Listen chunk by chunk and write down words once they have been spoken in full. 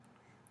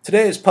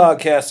Today's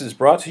podcast is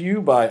brought to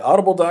you by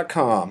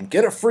Audible.com.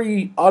 Get a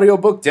free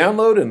audiobook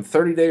download and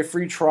 30-day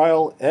free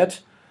trial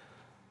at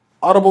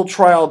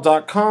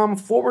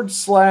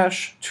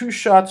audibletrial.com/Two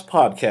Shots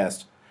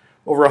Podcast.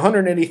 Over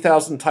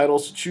 180,000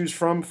 titles to choose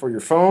from for your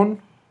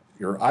phone,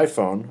 your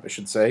iPhone, I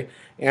should say,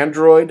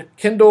 Android,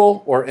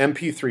 Kindle, or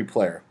MP3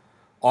 player.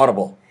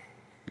 Audible.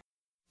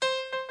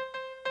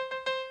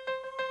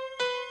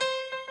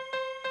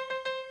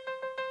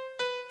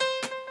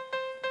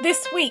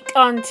 This week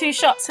on Two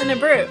Shots and a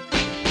Brew,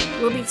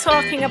 we'll be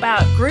talking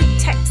about group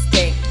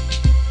texting.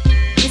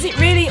 Is it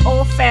really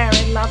all fair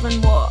in love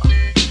and war?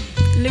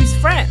 Loose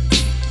friends.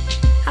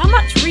 How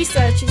much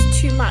research is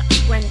too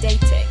much when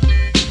dating?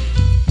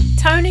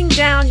 Toning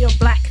down your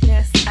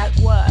blackness at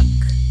work.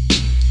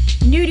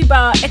 Nudie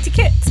bar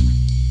etiquette.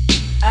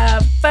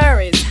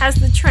 Furries, has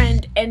the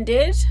trend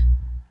ended?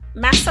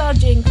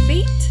 Massaging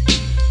feet.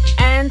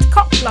 And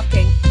cock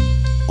blocking.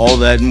 All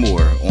that and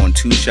more on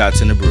Two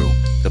Shots and a Brew,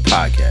 the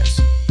podcast.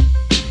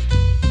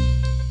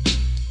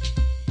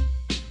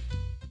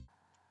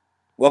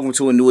 Welcome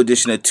to a new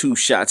edition of Two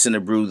Shots and a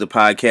Brew, the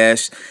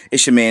podcast.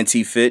 It's your man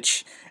T.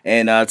 Fitch.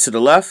 And to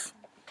the left,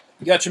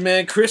 You got your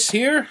man Chris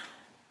here.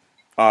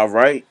 all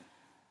right.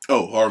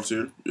 Oh, Harv's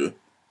here. Yeah.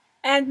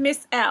 And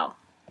Miss L.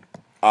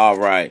 All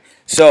right.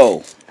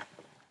 So,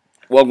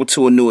 welcome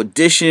to a new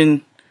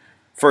edition.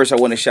 First, I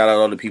want to shout out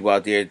all the people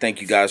out there.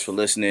 Thank you guys for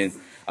listening.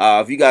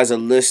 If you guys are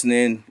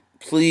listening,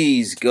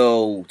 please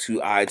go to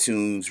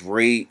iTunes,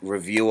 rate,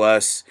 review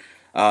us.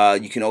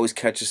 You can always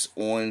catch us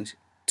on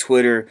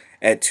Twitter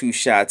at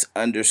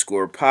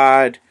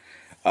 2shots_pod.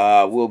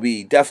 We'll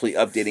be definitely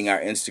updating our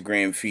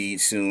Instagram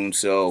feed soon,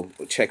 so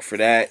check for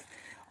that.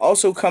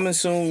 Also coming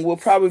soon, we'll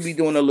probably be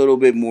doing a little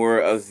bit more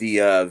of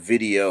the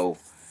video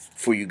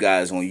for you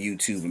guys on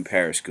YouTube and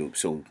Periscope,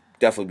 so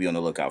definitely be on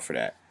the lookout for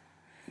that.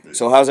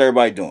 So how's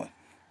everybody doing?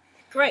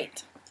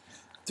 Great.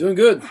 Doing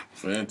good.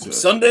 Fantastic.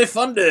 Sunday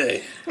fun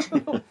day.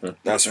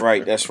 That's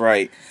right, that's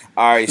right.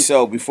 All right,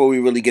 so before we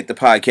really get the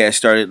podcast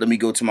started, let me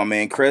go to my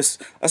man Chris.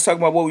 Let's talk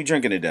about what we're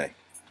drinking today.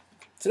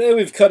 Today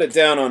we've cut it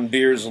down on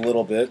beers a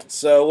little bit.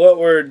 So what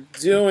we're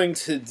doing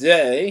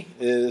today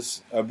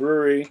is a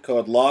brewery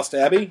called Lost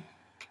Abbey.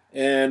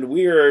 And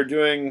we are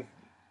doing,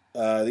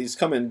 these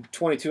come in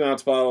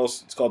 22-ounce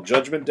bottles. It's called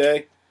Judgment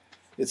Day.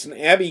 It's an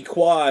Abbey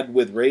quad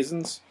with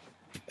raisins.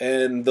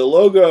 And the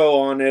logo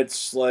on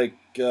it's like...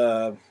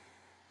 the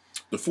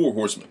Four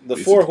Horsemen. The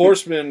Four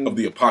Horsemen of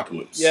the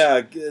Apocalypse.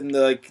 Yeah, and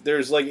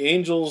there's like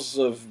angels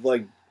of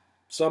like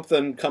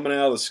something coming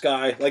out of the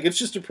sky. Like it's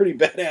just a pretty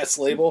badass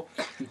label,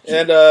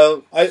 and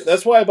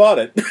that's why I bought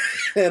it.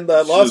 And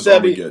Lost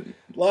Abbey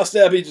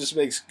just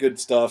makes good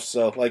stuff.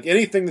 So like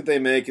anything that they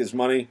make is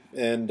money,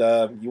 and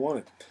you want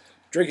it,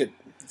 drink it.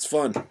 It's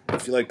fun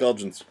if you like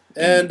Belgians.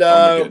 And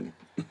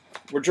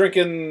we're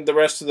drinking the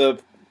rest of the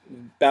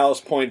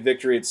Ballast Point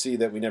Victory at Sea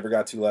that we never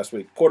got to last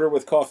week. Porter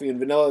with coffee and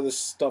vanilla. This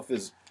stuff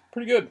is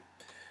pretty good.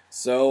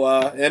 So,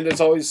 and there's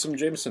always some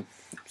Jameson.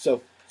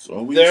 So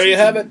there you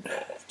have it.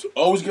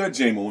 Always got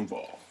JMO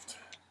involved.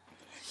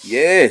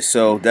 Yeah,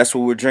 so that's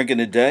what we're drinking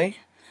today.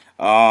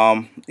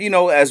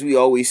 As we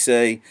always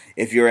say,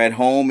 if you're at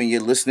home and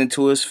you're listening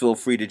to us, feel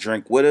free to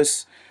drink with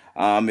us.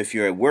 If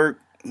you're at work,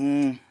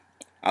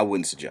 I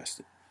wouldn't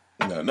suggest it.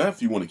 No, not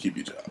if you want to keep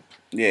your job.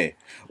 Yeah,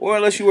 or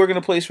unless you work in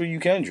a place where you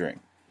can drink.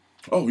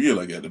 Oh, yeah,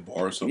 like at the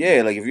bar or something.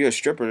 Yeah, like if you're a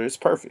stripper, it's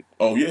perfect.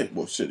 Oh, yeah.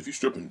 Well, shit, if you're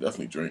stripping,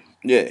 definitely drink.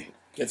 Yeah.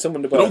 Get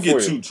someone to buy But don't it for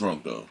get you. too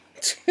drunk, though.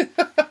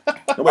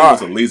 Nobody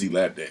wants a lazy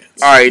lap dance.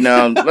 All right,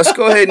 now, let's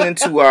go ahead and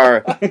into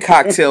our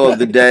cocktail of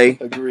the day.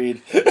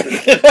 Agreed.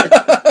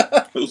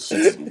 Those shit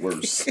is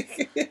worse.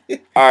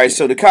 All right,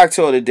 so the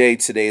cocktail of the day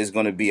today is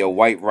going to be a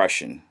White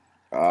Russian.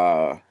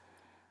 The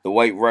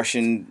White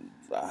Russian,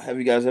 have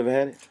you guys ever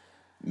had it?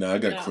 Nah, I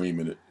got cream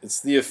in it. It's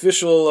the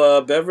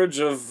official beverage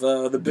of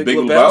the Big Big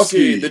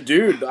Lebowski. Lebowski. The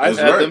dude. I've That's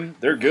had right. them.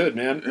 They're good,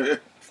 man. I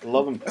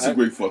love them. That's a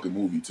great fucking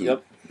movie, too.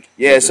 Yep.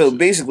 Yeah, so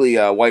basically,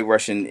 White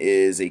Russian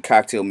is a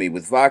cocktail made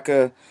with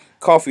vodka,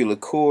 coffee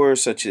liqueur,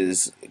 such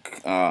as...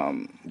 Yeah.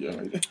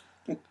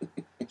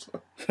 It's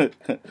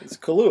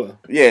Kahlua.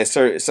 Yeah,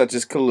 such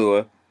as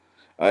Kahlua.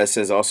 It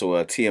says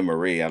also Tia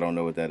Marie. I don't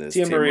know what that is.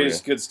 Tia Marie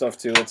is good stuff,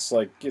 too. It's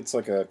like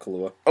a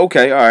Kahlua.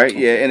 Okay, all right,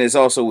 yeah, and it's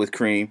also with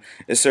cream.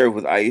 It's served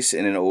with ice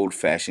in an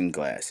old-fashioned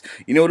glass.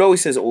 You know, it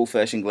always says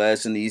old-fashioned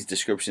glass in these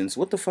descriptions.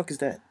 What the fuck is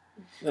that?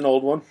 An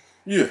old one.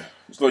 Yeah.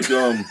 It's like,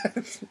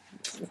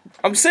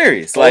 I'm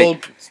serious.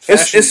 Like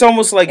it's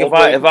almost like if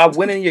I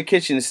went in your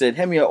kitchen and said,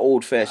 "Hand me an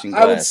old fashioned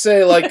glass," I would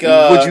say like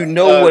would you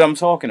know what I'm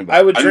talking about?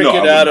 I would drink I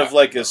it would out not. of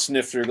like a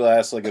snifter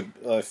glass, like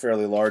a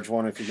fairly large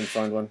one, if you can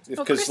find one.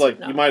 Because Chris like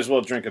would know. you might as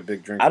well drink a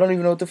big drink. I don't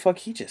even know what the fuck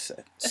he just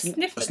said. A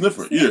sniffer. A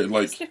sniffer, yeah,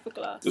 like- sniffer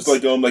glass. it's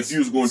like if you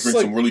was going to drink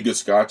like- some really good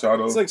scotch out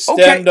of. It's like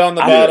stemmed on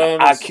the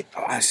bottom.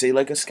 I say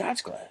like a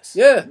Scotch glass.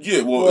 Yeah.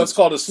 yeah, well, it's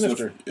called a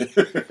snifter.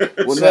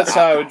 Well, So that's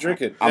how I would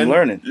drink it. I'm And-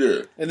 learning.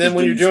 Yeah. And then Just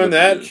when do you're your doing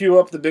sniffer, that, cue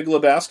up the Big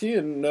Lebowski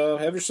and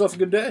have yourself a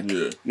good day.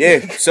 Yeah.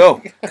 Yeah.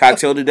 So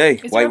cocktail today,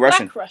 Is White there a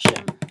Russian. Black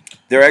Russian?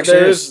 There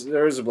actually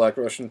there is a Black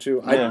Russian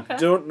too. Yeah. I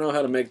don't know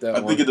how to make that.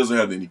 I think it doesn't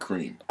have any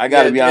cream. I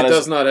gotta be honest. It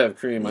does not have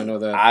cream. I know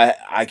that.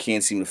 I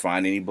can't seem to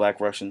find any Black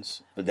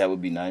Russians, but that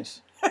would be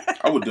nice.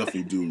 I would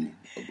definitely do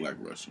a Black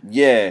Russian.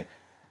 Yeah.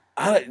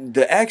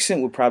 The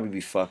accent would probably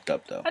be fucked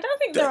up though. I don't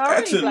think there are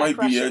any Black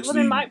Russians. Well,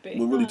 there might be.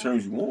 What really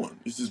turns you on?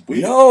 It's just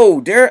weird.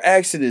 No, their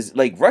accent is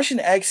like Russian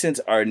accents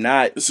are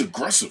not. It's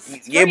aggressive.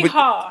 Very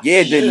harsh.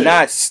 Yeah, they're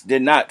not. They're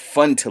not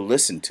fun to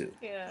listen to.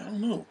 Yeah. I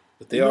don't know.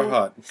 But they are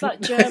hot. It's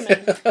like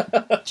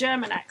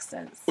German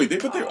accents. Wait,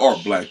 but there are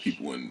black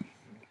people in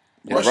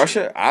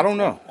Russia? I don't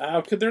know.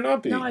 How could there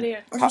not be? No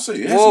idea. How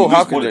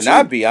could there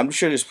not be? I'm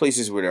sure there's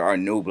places where there are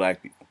no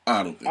black people.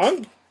 I don't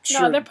think so.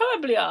 Sure. No, there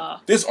probably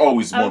are. There's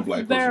always one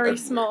black person. A very everywhere.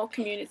 small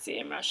community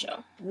in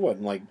Russia.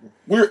 What, like...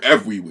 We're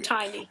everywhere.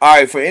 Tiny. All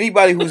right, for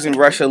anybody who's in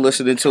Russia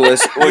listening to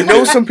us, or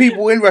know some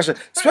people in Russia,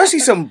 especially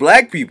some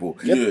black people,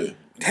 Yeah.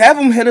 have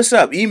them hit us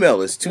up. Email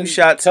us,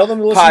 2shots Tell them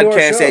to listen to our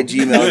podcast show. at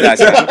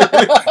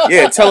gmail.com.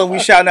 Yeah, tell them we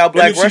shouting out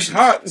Black And if she's Russians.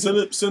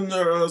 hot, send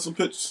her some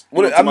pictures.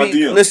 What, to I my mean,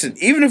 DM. listen,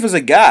 even if it's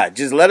a guy,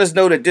 just let us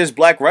know that there's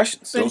Black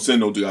Russians. Don't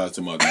send no guys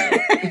to my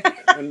DM.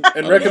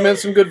 And recommend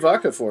some good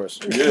vodka for us.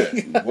 Yeah.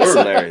 That's Word.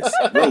 hilarious.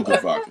 Real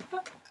good vodka.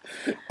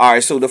 All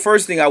right, so the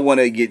first thing I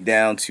want to get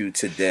down to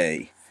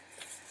today,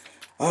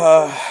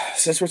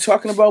 since we're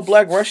talking about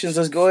Black Russians,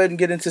 let's go ahead and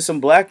get into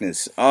some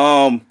blackness.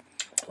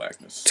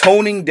 Blackness.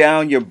 Toning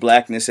down your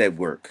blackness at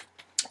work.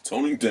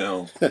 Toning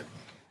down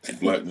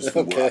blackness for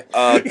Okay.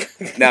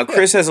 work. Now,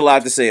 Chris has a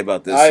lot to say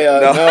about this. I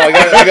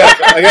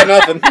got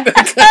nothing.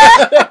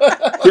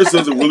 Chris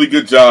does a really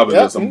good job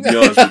at this, I'm going to be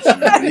honest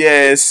with you.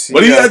 Yes.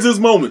 But he has his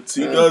moments.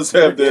 He does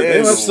have that. Yeah,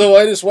 Pretty much the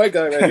whitest white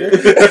guy right here.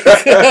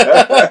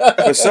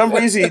 For some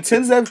reason, he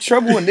tends to have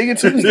trouble in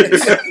negativity.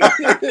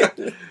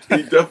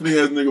 He definitely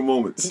has nigga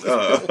moments.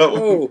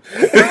 Oh.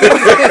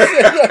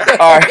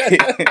 All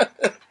right.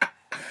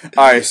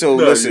 All right, so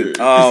No, listen.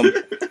 yeah.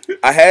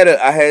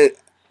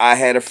 I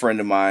had a friend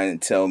of mine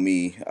tell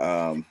me,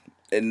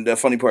 and the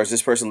funny part is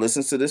this person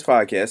listens to this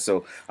podcast,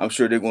 so I'm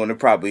sure they're going to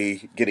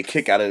probably get a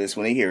kick out of this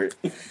when they hear it.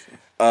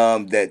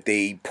 That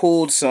they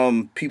pulled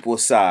some people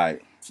aside,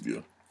 Yeah.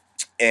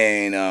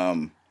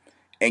 and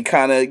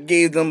kind of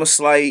gave them a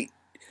slight,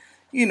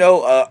 I'm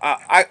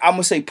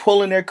gonna say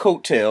pulling their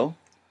coattail.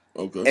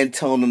 Okay. And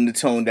telling them to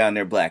tone down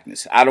their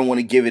blackness. I don't want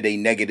to give it a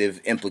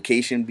negative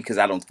implication because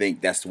I don't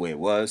think that's the way it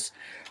was.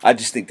 I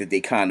just think that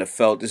they kind of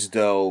felt as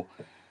though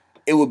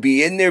it would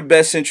be in their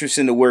best interest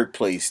in the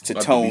workplace to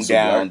tone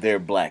down their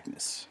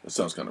blackness. That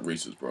sounds kind of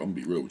racist, bro. I'm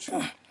going to be real with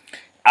you.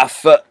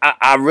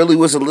 I really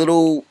was a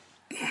little...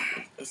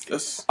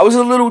 That's... I was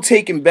a little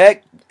taken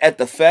back at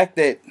the fact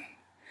that,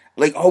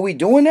 like, are we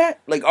doing that?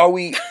 Are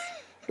we...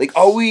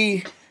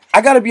 I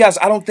gotta be honest,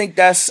 I don't think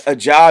that's a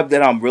job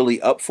that I'm really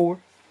up for.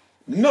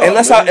 No,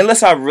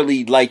 unless I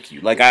really like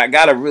you, like I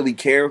gotta really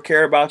care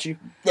about you.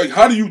 Like,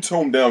 how do you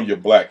tone down your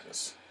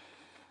blackness?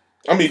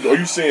 I mean, are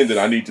you saying that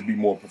I need to be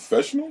more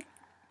professional,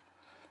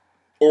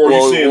 or are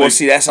you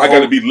saying that's I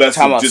gotta be less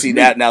than just me?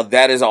 That now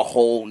that is a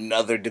whole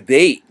nother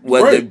debate.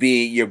 Whether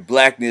being your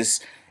blackness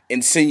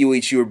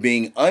insinuates you're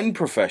being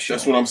unprofessional.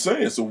 That's what I'm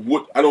saying. So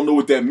what? I don't know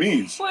what that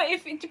means. Well,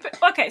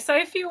 so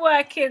if you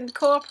work in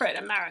corporate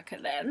America,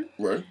 then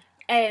Right.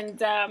 and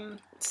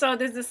so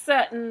there's a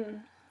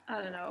certain,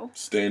 I don't know,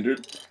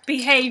 Standard.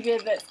 behavior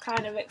that's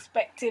kind of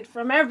expected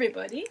from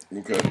everybody.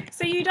 Okay.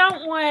 So you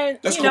don't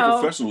want, That's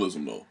called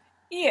professionalism, though.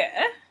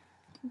 Yeah,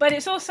 but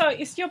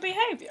it's your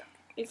behavior.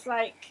 It's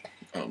like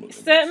I don't know what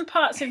that certain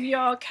parts of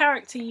your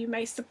character you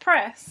may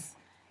suppress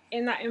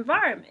in that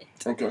environment.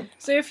 means. Okay.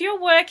 So if you're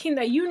working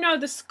there, you know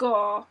the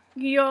score,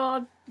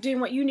 you're doing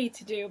what you need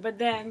to do, but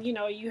then,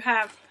 you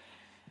have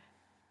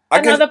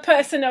another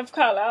person of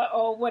color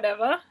or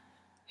whatever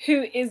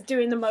who is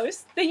doing the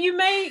most, then you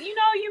may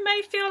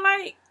feel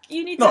like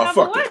you need to have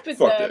a word with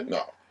them. Fuck that.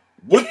 No.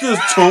 What does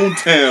tone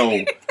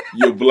down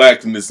your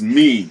blackness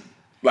mean?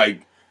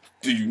 Like,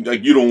 do you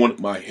you don't want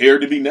my hair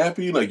to be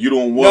nappy? Like, you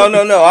don't want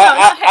No.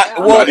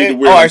 All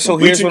right. So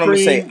here's what I'm gonna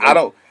say.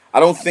 I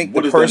don't think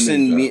the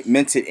person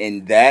meant it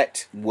in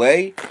that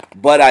way,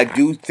 but I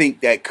do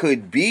think that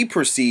could be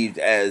perceived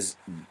as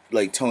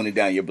like toning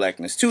down your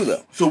blackness too,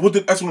 though. So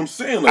that's what I'm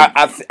saying. Like,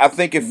 I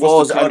think it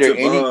falls under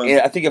any.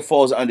 I think it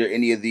falls under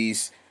any of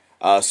these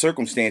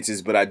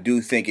circumstances, but I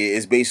do think it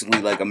is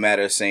basically like a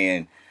matter of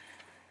saying,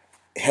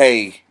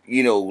 "Hey,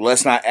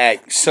 let's not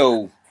act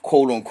so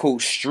quote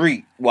unquote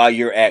street while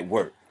you're at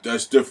work."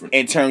 That's different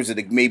in terms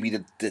of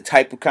maybe the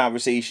type of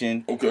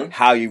conversation,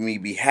 how you may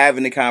be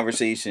having the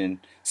conversation,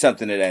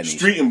 something of that nature.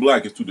 Street and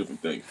black is two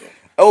different things, though.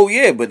 Oh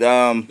yeah, but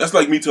that's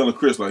like me telling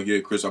Chris, like, yeah,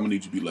 Chris, I'm gonna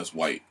need you to be less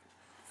white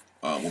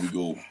when we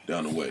go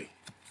down the way.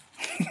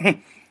 Like,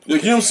 you know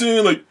what I'm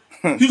saying? Like,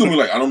 he's gonna be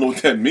like, I don't know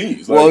what that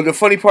means. Like, well, the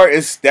funny part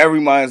is that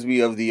reminds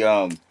me of the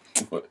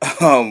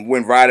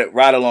when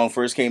Ride Along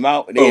first came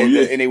out, and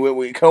they went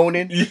with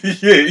Conan.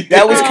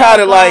 That was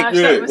kind of like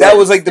that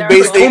was like the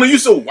base. Conan, you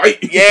so white.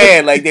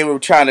 Yeah, like they were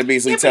trying to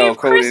basically tell if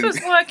Conan. Chris was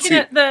working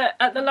at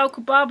the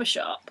local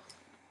barbershop,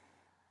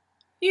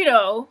 he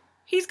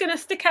he's gonna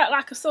stick out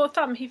like a sore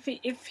thumb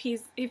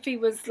if he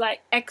was like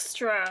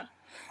extra.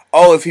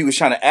 Oh, if he was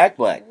trying to act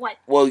black. What?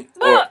 Well,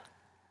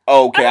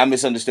 okay, I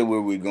misunderstood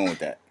where we were going with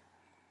that.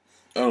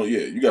 Oh yeah,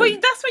 you got. Well,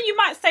 that's what you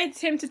might say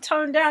to him to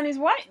tone down his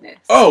whiteness.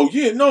 Oh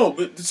yeah, no,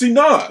 but see,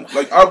 like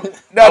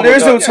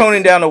there's no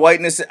toning down the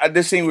whiteness.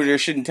 This scene where there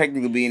shouldn't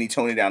technically be any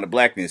toning down the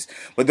blackness.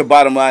 But the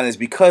bottom line is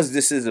because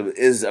this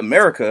is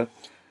America,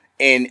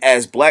 and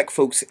as black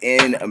folks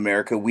in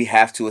America, we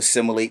have to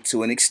assimilate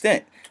to an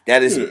extent.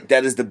 That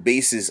is the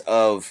basis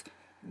of.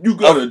 You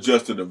gotta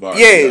adjust to the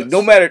environment. Yeah,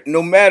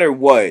 no matter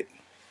what,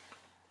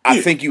 I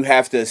think you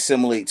have to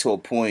assimilate to a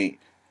point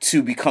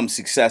to become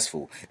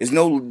successful. It's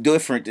no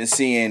different than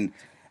seeing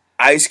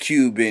Ice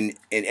Cube and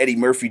Eddie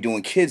Murphy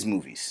doing kids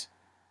movies.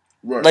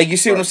 Right. Like, you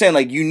see what I'm saying?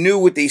 Like, you knew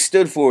what they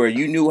stood for.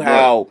 You knew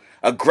how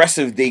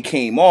aggressive they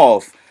came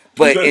off.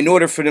 But in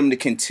order for them to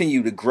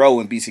continue to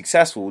grow and be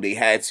successful, they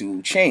had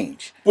to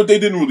change. But they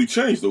didn't really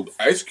change, though.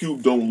 Ice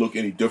Cube don't look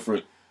any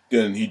different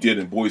than he did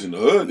in Boys in the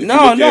Hood. No,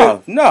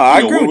 I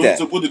agree with that.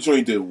 So what the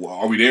joint did,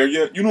 are we there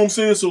yet? You know what I'm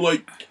saying? So,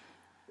 like,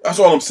 that's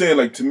all I'm saying.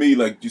 Like, to me,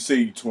 like, you say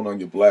you tone on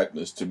your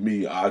blackness. To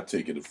me, I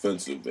take it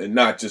offensive. And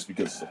not just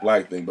because it's a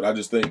black thing, but I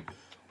just think,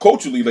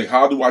 culturally, like,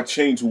 how do I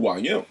change who I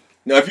am?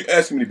 Now, if you're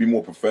asking me to be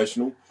more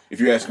professional, if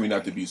you're asking me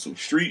not to be so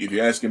street, if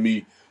you're asking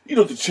me,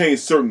 to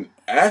change certain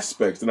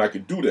aspects, then I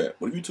could do that.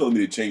 But if you're telling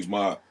me to change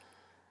my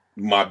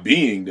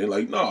being, then,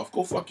 like, nah,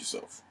 go fuck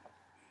yourself.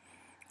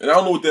 And I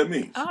don't know what that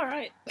means. All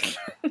right.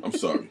 I'm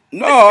sorry.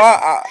 No,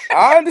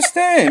 I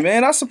understand,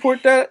 man. I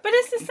support that. But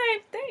it's the same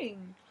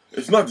thing.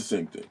 It's not the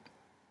same thing.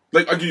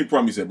 Like, I'll give you a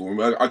prime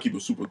example. I keep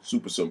it super,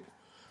 super simple.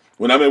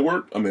 When I'm at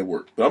work,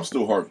 But I'm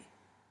still Harvey,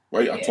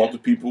 right? Yeah. I talk to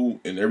people,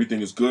 and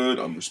everything is good.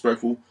 I'm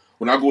respectful.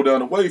 When I go down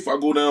the way, if I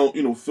go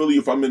down, Philly,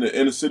 if I'm in the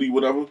inner city,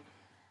 whatever,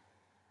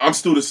 I'm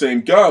still the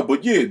same guy.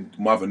 But, yeah,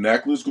 my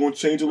vernacular is going to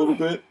change a little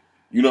bit.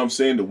 You know what I'm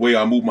saying? The way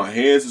I move my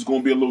hands is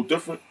going to be a little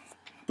different.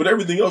 But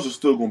everything else is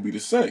still going to be the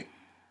same.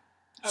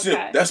 Okay. See,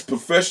 that's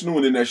professional,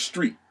 and then that's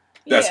street.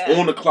 That's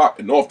on the clock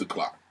and off the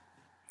clock.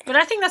 But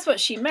I think that's what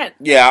she meant.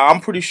 Yeah,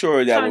 I'm pretty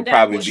sure that would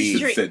probably be. She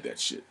should have said that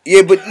shit.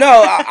 Yeah, but no,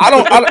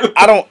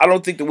 I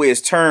don't think the way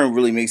it's turned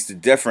really makes the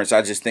difference.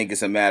 I just think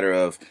it's a matter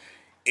of,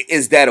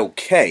 is that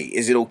okay?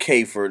 Is it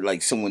okay for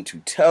like someone to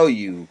tell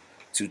you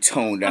to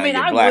tone down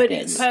your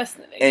blackness? I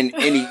wouldn't personally. And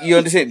you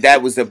understand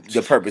that was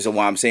the purpose of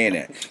why I'm saying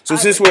that. So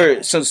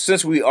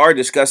since we are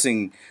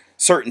discussing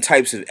certain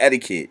types of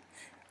etiquette,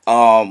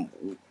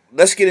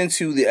 let's get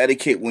into the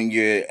etiquette when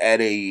you're at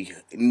a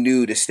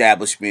nude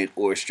establishment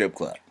or a strip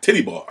club.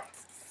 Titty bar.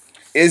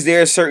 Is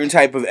there a certain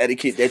type of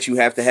etiquette that you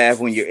have to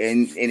have when you're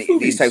in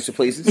these types of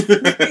places?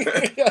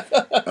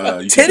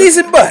 Titties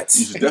and butts.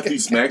 You should definitely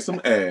smack some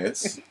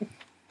ass.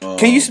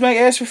 Can you smack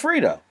ass for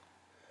free, though?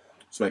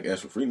 Smack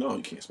ass for free? No,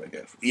 you can't smack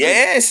ass for free.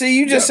 Yeah, see,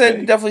 you just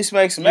said definitely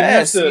smack some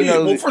ass.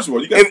 Well, first of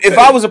all, if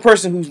I was a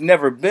person who's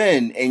never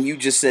been and you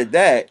just said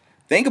that,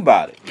 think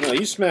about it. No,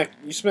 you smack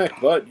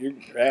butt, your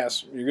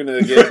ass, you're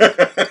gonna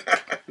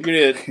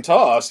get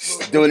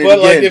tossed. Doing it but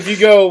again. Like if you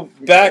go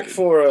back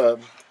for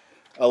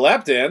a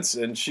lap dance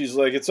and she's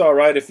like, it's all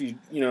right if you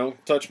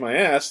touch my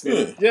ass.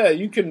 Then, yeah,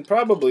 you can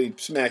probably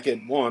smack it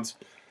once.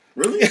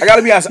 Really? I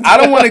gotta be honest. I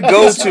don't want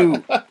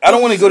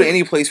to go to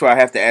any place where I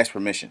have to ask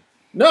permission.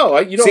 No,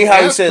 you don't. See how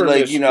you said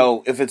permission.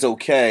 if it's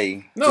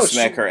okay to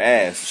smack her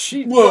ass.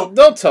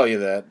 They'll tell you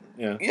that.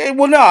 Yeah. Yeah.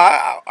 Well, no,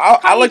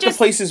 I like the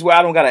places where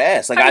I don't gotta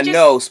ask. Like I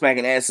know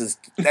smacking ass is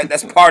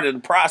that's part of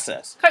the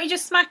process. Can't you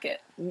just smack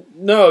it?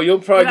 No, you'll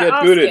probably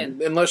get booted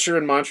unless you're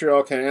in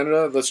Montreal,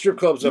 Canada. The strip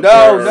clubs up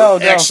there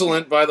are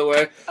excellent, by the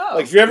way. Oh.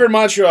 Like if you're ever in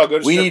Montreal, go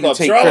to strip clubs. We need to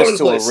take Chris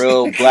to a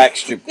real black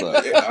strip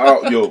club.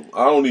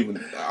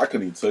 I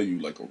couldn't even tell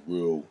you like a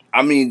real.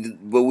 I mean,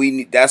 but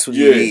that's what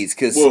he needs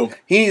because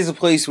he needs a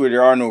place where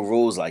there are no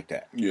rules like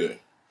that. Yeah,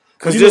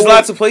 because there's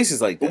lots of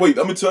places like that. But wait,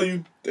 I'm gonna tell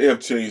you, they have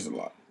changed a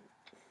lot.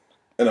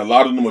 And a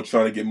lot of them are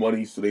trying to get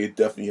money, so they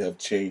definitely have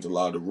changed a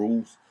lot of the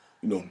rules.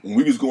 When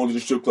we was going to the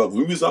strip club,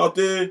 when we was out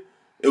there,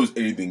 it was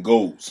anything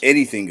goes.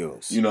 Anything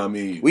goes. You know what I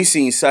mean? We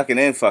seen sucking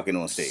and fucking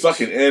on stage.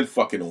 Sucking and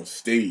fucking on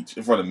stage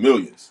in front of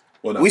millions.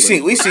 Well, we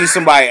seen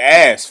somebody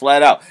ass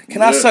flat out.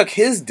 Can I suck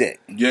his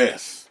dick?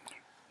 Yes.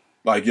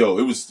 Like, yo,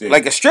 it was...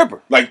 like a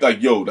stripper. Like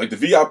the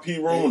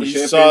VIP room, the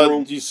champagne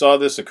room. You saw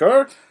this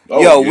occur?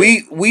 Oh,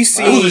 we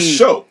seen... It was a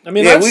show. I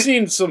mean, I've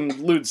seen some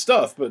lewd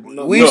stuff, but...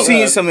 We've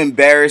seen some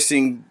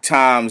embarrassing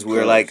times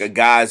where,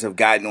 guys have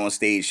gotten on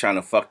stage trying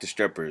to fuck the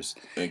strippers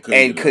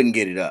and couldn't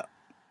get it up.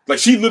 Like,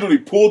 she literally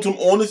pulled him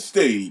on the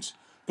stage,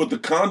 put the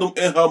condom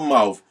in her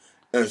mouth,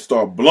 and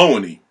started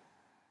blowing him.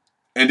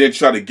 And then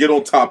try to get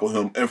on top of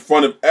him in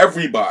front of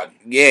everybody.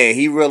 Yeah,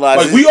 he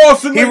realized. We all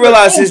he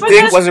realized his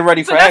dick wasn't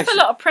ready for action. That's a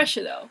lot of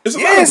pressure, though. It's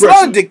a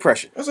lot of dick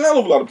pressure. That's a hell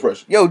of a lot of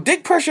pressure. Yo,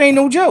 dick pressure ain't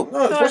no joke.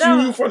 No, especially when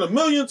you're in front of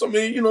millions. I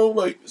mean,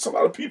 it's a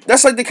lot of people.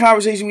 That's like the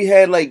conversation we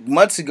had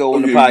months ago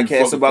on the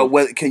podcast about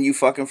can you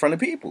fuck in front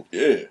of people.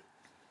 Yeah,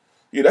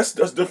 that's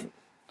different.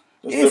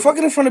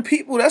 Fucking in front of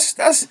people.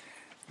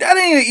 That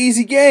ain't an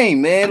easy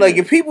game, man. Like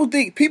if people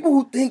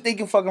who think they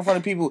can fuck in front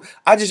of people,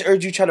 I just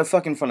urge you try to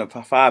fuck in front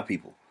of 5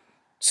 people.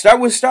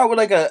 Start with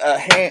like a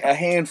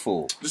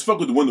handful. Just fuck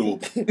with the window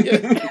open.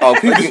 Oh,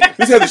 people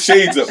just have the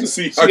shades up to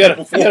see how you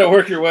gotta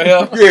work your way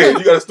up. Yeah,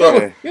 you gotta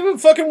start. Give him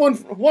fucking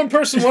one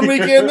person one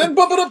weekend, then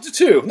bump it up to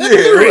 2. Yeah,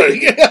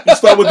 right. You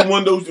start with the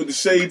windows with the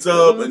shades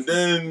up, and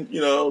then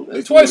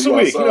twice a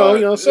week.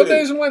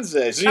 Sundays and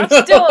Wednesdays.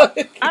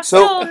 I've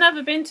still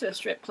never been to a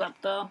strip club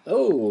though.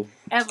 Oh,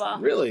 ever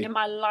really? in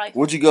my life.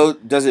 Would you go?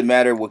 Does it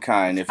matter what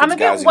kind? If I'm it's a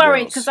guys bit worried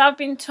because because I've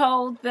been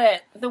told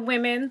that the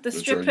women, the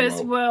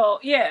strippers, will.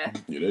 Yeah,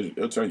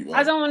 they'll turn you out.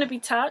 I don't want to be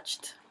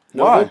touched.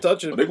 No, why? don't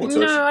touch it. They gonna touch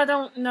you. No, I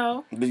don't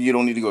know. You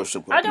don't need to go to a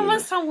strip club. I don't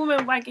want some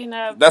woman wagging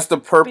her. That's the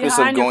purpose of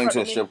behind in going front to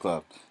a of me. strip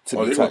club to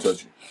Oh, be they gonna touched.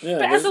 touch you. Yeah,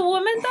 But as a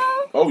woman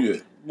though. Oh yeah.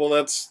 well,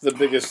 that's the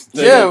biggest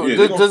thing.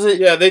 Yeah, does it?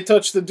 Yeah, they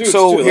touch the dudes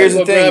So too. here's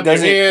Like, the they'll thing: grab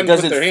your hand,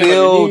 does put it their hand on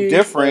feel your knee,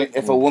 different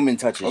if a woman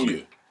touches Oh you?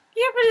 yeah.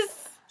 Yeah, but it's.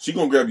 She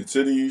gonna grab your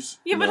titties.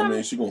 Yeah, You know what I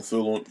mean? She gonna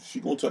feel on.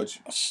 She gonna touch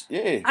you.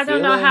 Yeah, I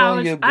don't know how.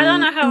 I don't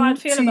know how I'd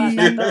feel about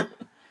that though.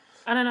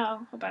 I don't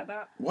know about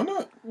that. Why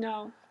not?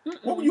 No.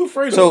 What were you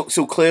afraid of?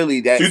 So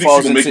clearly that So you think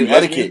falls she gonna make into you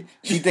lesbian? etiquette.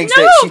 She thinks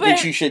No, that she but-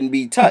 thinks you shouldn't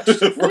be touched.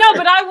 No,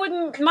 but I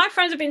wouldn't. My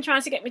friends have been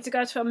trying to get me to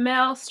go to a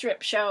male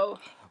strip show.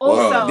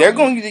 Also, You're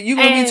gonna be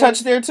And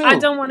touched there too. I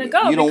don't want to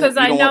go You don't- because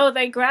you I don't know want-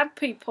 they grab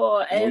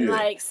people and yeah.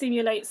 like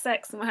simulate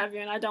sex and what have you,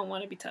 and I don't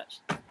want to be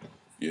touched.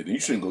 Yeah, then you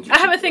shouldn't go to. I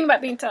have a thing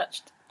about being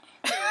touched,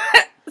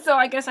 so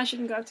I guess I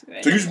shouldn't go to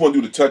it. So you just want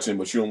to do the touching,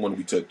 but you don't want to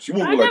be touched. You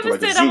won't I go like never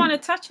to a said zoo. I want to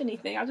touch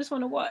anything. I just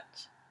want to watch.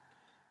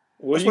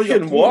 Well, That's you why you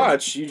can got porn.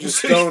 watch. You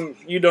just don't.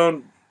 You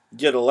don't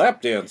get a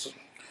lap dance.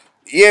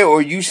 Yeah,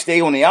 or you stay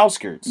on the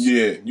outskirts.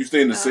 Yeah, you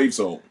stay in the safe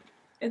zone.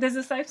 There's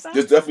a safe zone.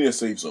 There's definitely a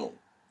safe zone.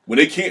 When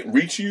they can't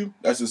reach you,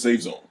 that's a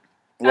safe zone.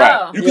 Right.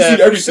 Oh. You can Yeah, see if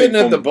you're everything sitting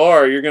at from- the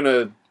bar, you're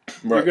gonna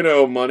Right.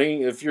 owe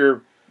money. If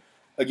you're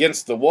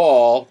against the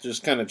wall,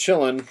 just kind of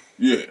chilling,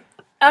 Yeah.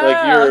 Oh,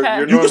 like you're okay.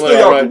 You can normally stay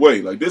out alright. the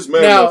way. Like this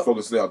man Now-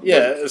 motherfucker stay out the Yeah,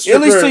 way. a stripper,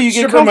 least till you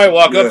get stripper might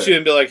walk up Yeah. to you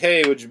and be like,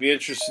 "Hey, would you be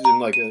interested in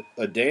like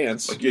a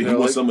dance?" Like, yeah, you know,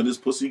 want like- some of this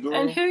pussy, girl?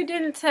 And who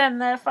didn't turn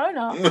their phone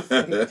off?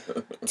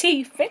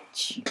 T.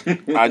 Fitch.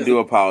 I do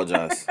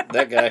apologize.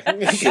 that guy.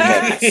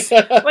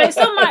 Well,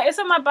 it's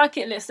on my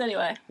bucket list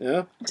anyway.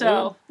 Yeah.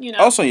 So you know.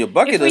 Also, on your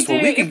bucket If we list, well,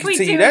 do- we can if we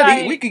continue do, that.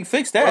 like- We can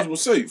fix I was that. gonna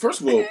say, first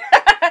of all,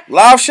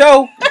 Live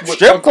show,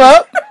 strip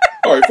club.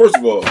 all right. First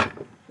of all,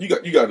 you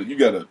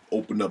gotta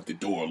open up the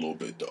door a little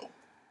bit though.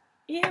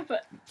 Yeah,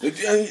 but You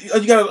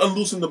gotta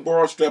unloosen the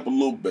bar strap a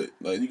little bit.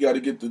 Like you gotta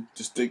get the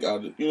stick out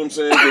of it. You know what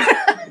I'm saying?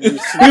 'Cause- you know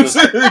what I'm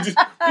saying?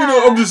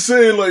 I'm just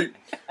saying like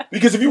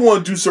because if you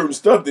want to do certain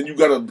stuff, then you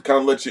gotta kind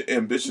of let your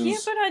ambitions. yeah,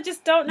 but I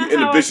just don't know Your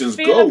how I inhibitions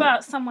feel go.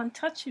 about someone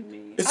touching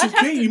me. It's I'd okay,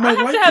 Have to, you might I'd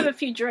have like to have it. a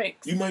few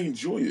drinks. You might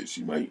enjoy it.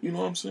 She might, you know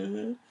what I'm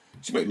saying?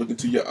 She might look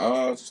into your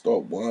eyes and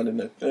start whining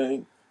that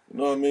thing. You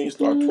know what I mean?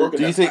 Start twerking.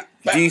 Do you that think?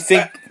 back, Do you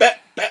think? back,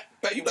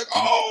 you like,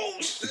 oh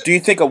shit. Do you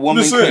think a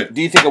woman? Listen. Could,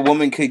 do you think a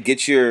woman could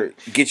get you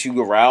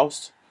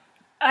aroused?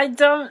 I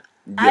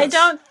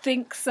don't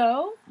think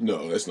so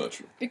No, that's not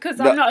true. because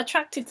No. I'm not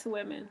attracted to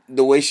women.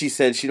 The way she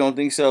said she don't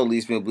think so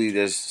leads me to believe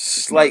there's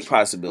slight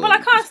possibility. Well,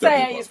 I can't It's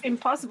definitely say it's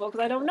impossible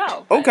because I don't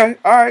know. Okay,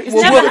 all right. It's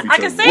Well, never, we'll, I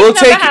can say we'll it's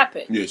take never it.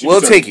 happened. Yeah, she we'll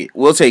will turn take you. it.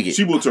 We'll take it.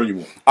 She will turn you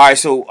on. All right.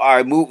 So, all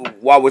right. Move.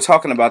 While we're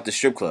talking about the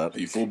strip club, Are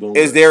you full blown?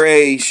 is there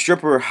a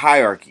stripper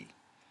hierarchy?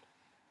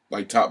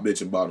 like top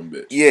bitch and bottom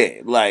bitch?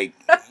 Yeah, like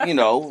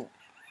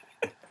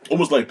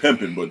Almost like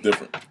pimping, but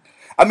different.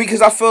 I mean,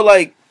 because I feel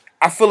like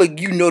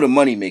you know the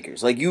money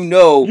makers. Like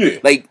Yeah.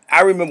 like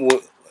I remember.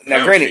 Now,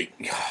 Pound granted,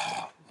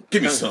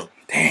 Give me some.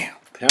 damn,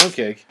 Pound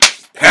cake.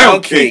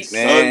 pound cake,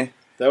 man. son.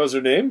 That was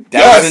her name.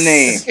 That was the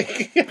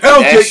name.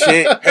 Pound That cake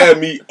shit. had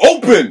me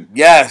open.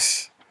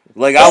 Yes,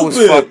 like I was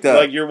Open. fucked up.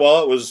 Like your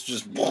wallet was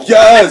just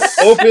Yes.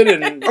 open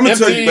and I'm gonna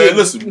tell you, empty man. and-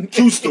 Listen,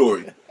 true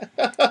story.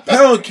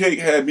 Pound cake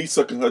had me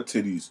sucking her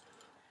titties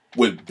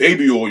with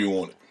baby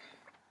oil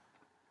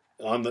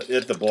on it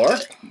at the bar.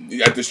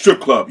 at the strip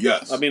club.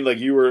 Yes. I mean, like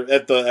you were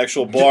at the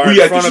actual bar We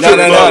in at front the of no, strip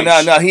no, everybody.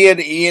 no, no, no.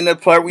 He in the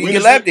part where you We get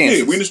in the lap strip- dances.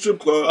 Yeah, we in the strip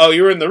club. Oh,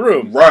 you were in the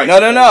room. Right.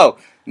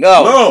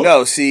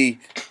 No. See,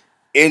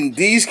 in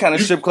these kind of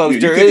You- strip clubs,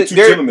 yeah, you there think is it's too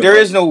there gentleman there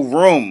like is no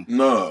room.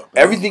 No.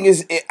 Everything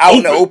is out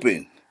in the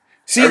open.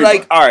 See, Everybody.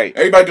 like, all right.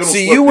 Everybody got on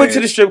See, you went to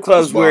sweatpants. the strip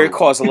clubs It's where it wild.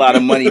 costs a lot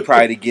of money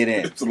probably to get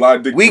in. It's a lot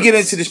of dick We get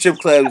pics. into the strip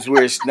clubs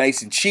where it's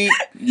nice and cheap.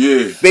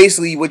 Yeah.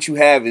 Basically, what you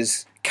have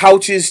is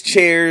couches,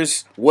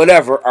 chairs,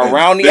 whatever,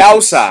 around the bitches.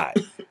 outside.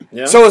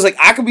 Yeah. So it's like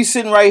I could be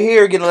sitting right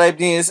here getting a lap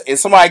dance, and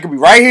somebody could be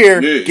right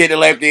here Yeah. getting a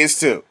lap dance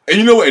too. And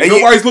you know what? And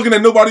Nobody's looking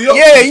at nobody else.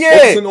 Yeah, Just yeah.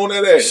 Focusing on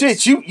that ass.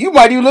 Shit, you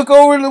might even look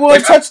over and want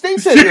to touch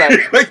things.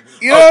 Like, like,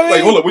 you know what I like,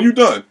 mean? hold up, when you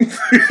done?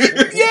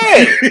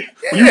 yeah,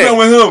 When you done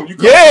with him, you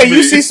come yeah. to me.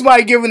 You see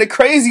somebody giving a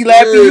crazy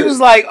lap, and Yeah. you was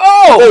like,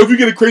 Oh, oh, if you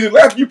get a crazy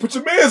laugh, you put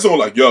your mans on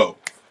like, yo.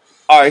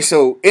 All right,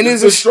 so and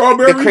the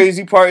strawberry. The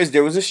crazy part is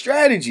there was a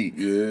strategy.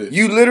 Yeah.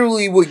 You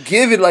literally would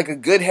give it like a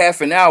good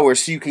half an hour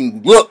so you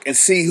can look and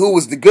see who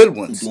was the good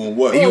ones. Doing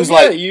what? And he was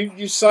like,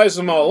 you size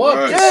them all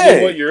up to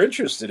see what you're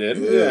interested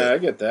in. Yeah, I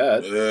get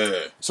that.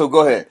 Yeah. So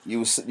go ahead. You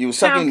was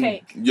sucking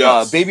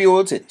baby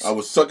oil titties. I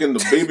was sucking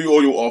the baby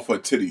oil off her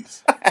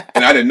titties,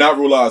 and I did not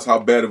realize how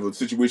bad of a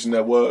situation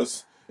that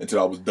was until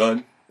I was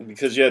done.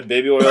 Because you had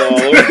baby oil all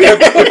over.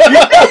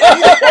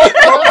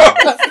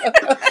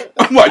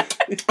 I'm like.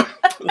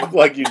 Looked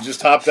like you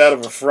just hopped out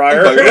of a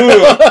fryer.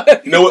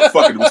 Like, you know what?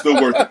 Fuck it. It was still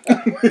worth it.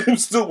 It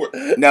was still worth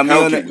it. Now,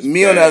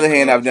 me on the other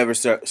hand, I've never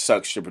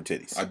sucked stripper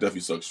titties. I definitely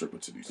sucked stripper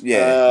titties.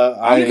 Yeah.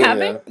 I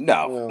haven't?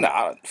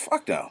 No,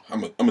 fuck no.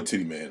 I'm a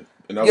titty man.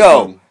 And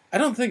I I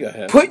don't think I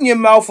have. Putting your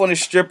mouth on a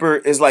stripper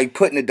is like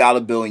putting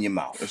 $1 in your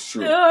mouth. That's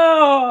true.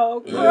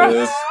 Oh,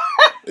 gross.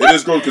 It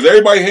is gross because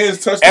everybody's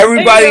hands touched her.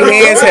 Everybody's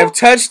hands have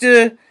touched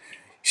her.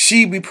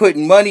 She be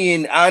putting money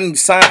in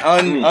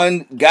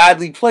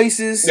ungodly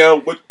places.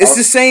 Now, it's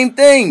the same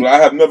thing.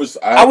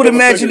 I would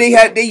imagine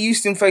their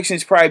yeast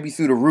infections probably be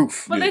through the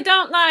roof. But they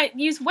don't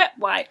use wet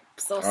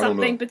wipes or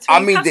something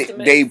between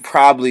customers. They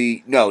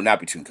probably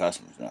not between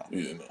customers. No.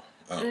 Yeah,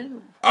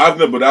 no. I've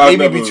never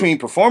between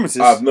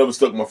performances. I've never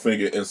stuck my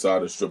finger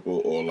inside a stripper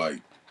or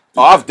like.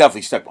 Oh, I've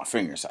definitely stuck my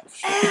finger inside of a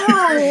stripper.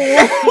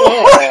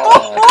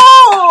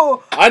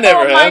 I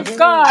never have. Oh my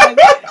god!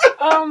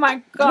 Oh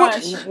my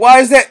gosh! Why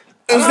is that?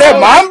 Is that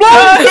mind blowing?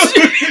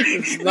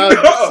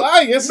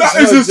 I guess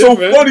it's just so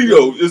funny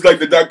though. It's like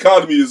the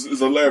dichotomy is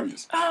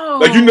hilarious. Oh.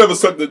 Like you never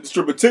sucked the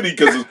stripper titty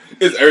because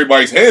it's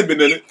everybody's hand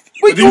been in it.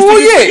 But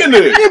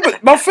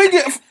my finger.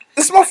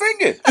 It's my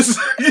finger.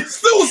 It's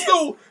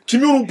still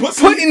communal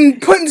pussy.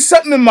 Putting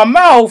something in my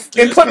mouth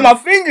and putting my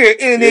finger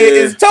in it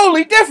is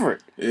totally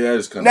different. Yeah,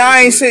 it's kind of. Now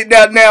I ain't saying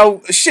that.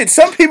 Now shit.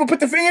 Some people put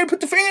the finger in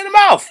the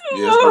mouth.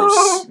 Yeah,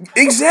 it's worse.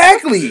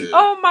 Exactly.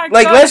 Oh my god.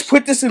 Like let's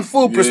put this in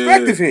full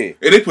perspective here.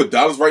 And they put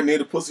dollars right near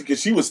the pussy because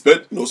she was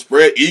spread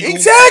eagle.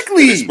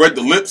 Exactly. And spread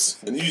the lips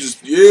and you just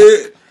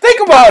Think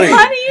about it.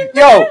 How do you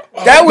do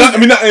that was.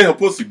 Not in her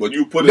pussy, but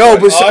you put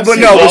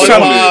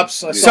it.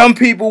 Some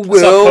people will.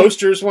 Some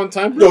posters one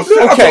time. Yo,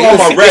 okay, all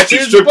my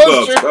ratchet strip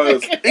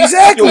clubs.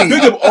 Exactly. Yo,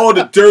 think of all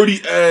the dirty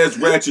ass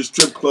ratchet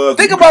strip clubs.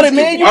 Think about it,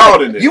 man.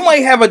 You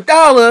might have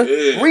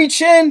 $1. Reach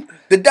in.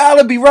 The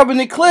dollar be rubbing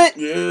the clit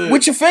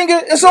with your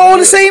finger. It's all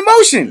the same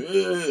motion.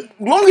 As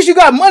long as you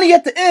got money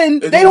at the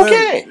end, they don't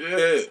care.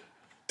 Yeah.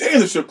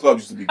 Damn, the strip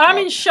clubs used to be popping.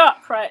 I'm in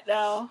shock right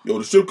now. Yo,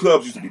 the strip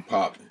clubs used to be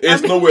popping.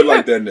 It's nowhere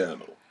like that now,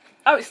 though.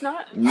 Oh, it's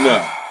not?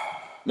 Nah.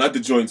 Not the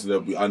joints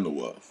that I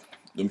know of.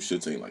 Them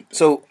shits ain't like that.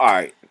 So,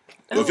 alright.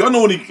 Yo, if y'all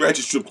know any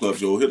ratchet strip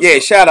clubs, yo, hit us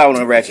up. Shout out on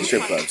the ratchet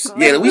strip clubs.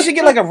 Yeah, we should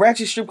get like a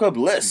ratchet strip club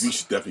list. We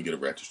should definitely get a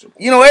ratchet strip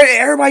club. You know,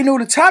 everybody know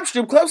the top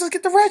strip clubs. Let's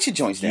get the ratchet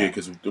joints down. Yeah,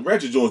 because the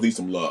ratchet joints need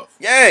some love.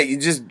 Yeah, you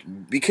just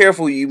be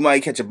careful. You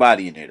might catch a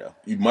body in there, though.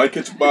 You might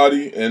catch a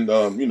body, and,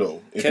 if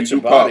you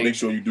do pop, make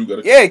sure you do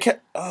got to... Yeah,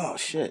 oh,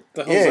 shit.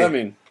 What the hell does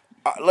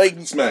that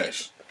mean?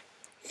 Smash.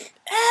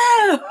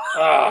 Ew.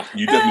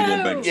 You definitely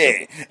gonna bang.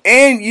 Yeah,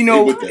 and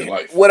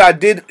what I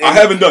did. I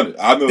haven't done it.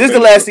 This is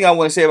the last thing I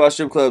want to say about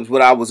strip clubs.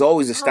 What I was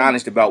always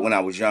astonished about when I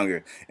was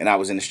younger and I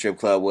was in the strip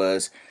club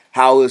was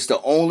how it's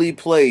the only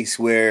place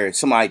where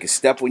somebody can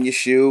step on your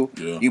shoe.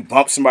 Yeah. You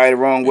bump somebody the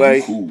wrong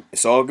way. Cool.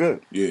 It's all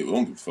good. Yeah, we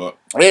don't give a fuck.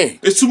 Yeah.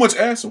 It's too much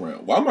ass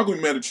around. Why am I going to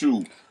be mad at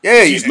you? Yeah,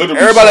 everybody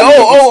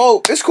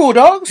like, it's cool,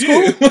 dog. It's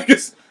cool.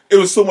 It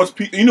was so much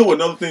people. You know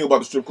another thing about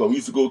the strip club we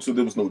used to go to,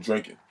 there was no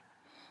drinking.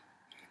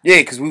 Yeah,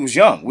 because we was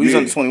young. We was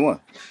under 21.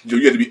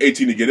 You had to be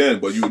 18 to get in,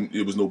 but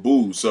there was no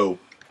booze. So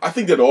I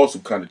think that also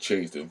kind of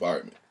changed the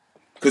environment.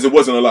 Because there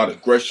wasn't a lot of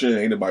aggression.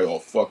 Ain't nobody all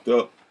fucked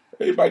up.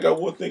 Everybody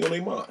got one thing on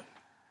their mind.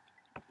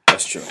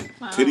 That's true.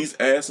 Wow. Titties,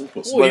 ass, and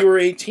pussy. Well, you were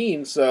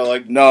 18, so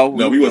like... No,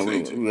 we wasn't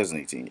 18. We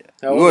wasn't 18 yet.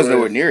 We wasn't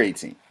nowhere near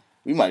 18.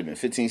 We might have been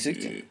 15,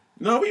 16. Yeah.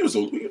 No, we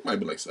might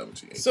be like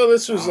 17. 18. So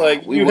this was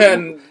like... we did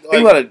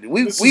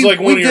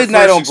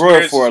Night on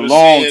Brew for a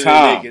long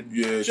time.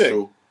 Yeah,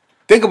 sure.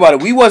 Think about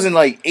it. We wasn't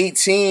like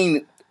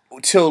 18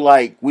 till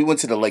like we went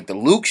to the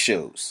Luke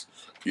shows.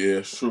 Yeah,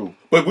 it's true.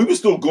 But we were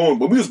still going.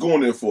 But we was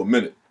going there for a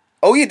minute.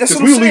 Oh yeah, that's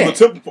what I'm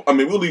saying.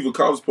 We'll leave a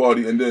college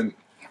party and then.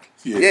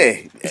 Yeah.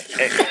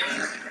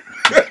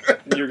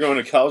 You were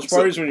going to college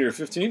parties when you were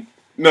 15?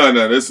 No,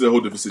 that's a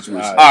whole different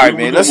situation. All right,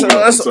 man. Let's move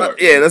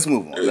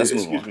on. Let's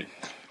move on.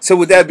 So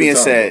with that being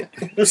said,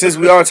 since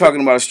we are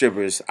talking about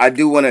strippers, I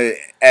do want to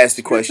ask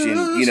the question.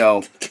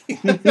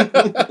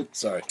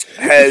 Sorry.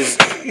 Has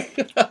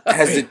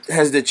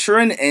the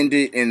trend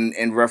ended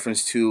in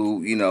reference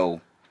to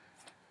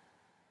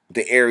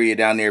the area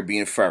down there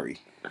being furry?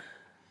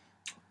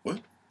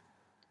 What?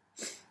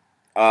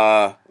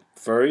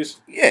 Furries?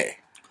 Yeah.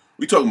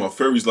 We talking about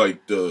furries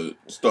like the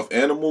stuffed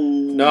animal?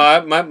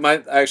 No,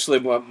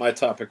 my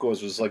topic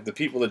was like the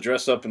people that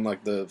dress up in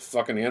like the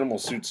fucking animal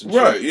suits and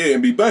shit. Right, yeah,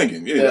 and be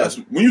banging. Yeah, that's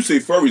when you say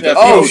furries.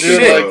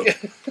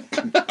 Shit!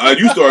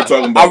 You started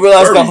talking about. I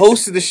realized furries. The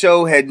host of the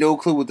show had no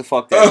clue what the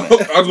fuck that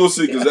meant. I was gonna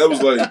say because that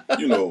was like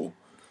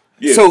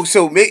Yeah. So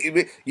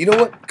you know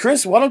what,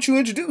 Chris? Why don't you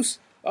introduce?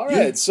 All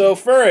right, so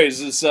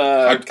furries is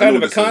kind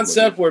of a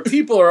concept where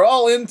people are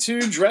all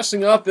into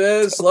dressing up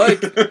as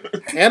like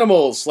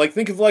animals. Like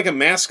think of like a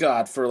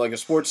mascot for like a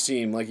sports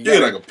team. Like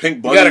like a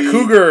pink bunny. You got a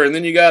cougar, and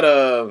then you got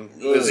a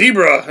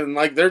zebra, and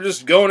like they're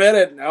just going at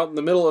it out in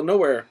the middle of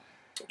nowhere.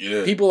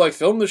 Yeah, people like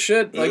film the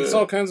shit. Like it's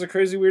all kinds of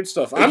crazy weird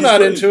stuff. I'm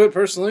not into it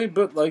personally,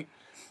 but like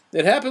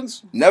it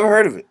happens. Never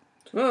heard of it.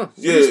 Oh,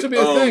 it used to be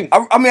a thing.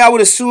 I mean, I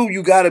would assume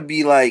you gotta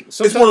be like... It's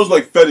one of those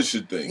like fetish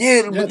things.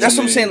 Yeah, that's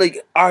what I'm saying.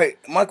 Like, all right,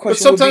 my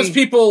question. But sometimes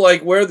people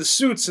like wear the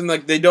suits and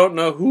like they don't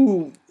know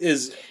who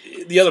is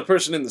the other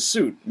person in the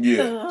suit.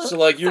 Yeah. So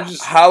like you're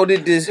just... How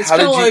did you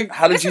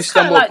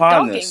stumble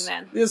upon this?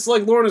 Then. It's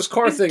like Lorna's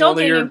car thing,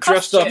 only you're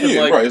dressed up in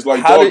like... right. It's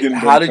like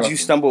how did you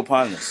stumble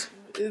upon this?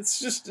 It's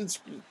just it's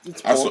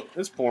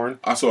porn.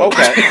 I saw it.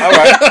 Okay, all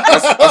right. I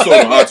saw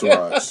it on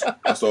Entourage.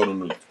 I saw it on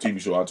the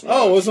TV show Entourage.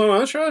 Oh, it was on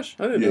Entourage?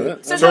 I didn't know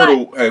that. So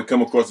Turtle had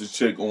come across this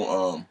chick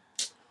on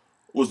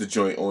what's the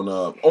joint on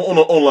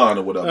online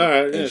or whatever,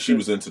 and she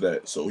was into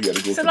that, so he had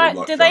to go. So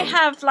like, do they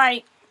have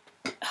like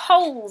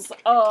holes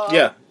or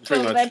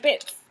pretty much their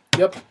bits?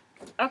 Yep.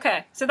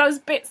 Okay, so those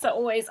bits are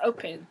always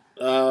open.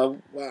 I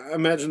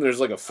imagine there's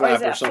like a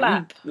flap or something.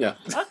 Flap? Yeah.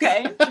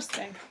 Okay,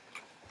 interesting.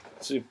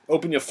 So you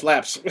open your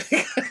flaps.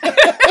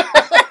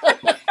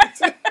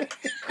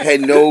 Had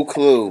no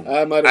clue.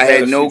 I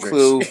had no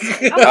clue.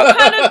 What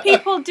kind of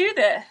people do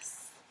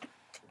this?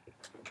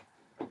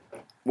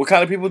 What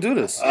kind of people do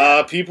this?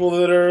 People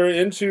that are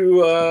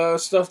into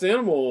stuffed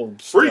animal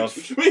freaks.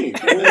 Stuff. What you mean?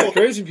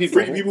 Crazy people.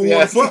 Freaky people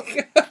want to fuck.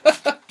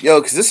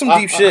 Yo, because this is some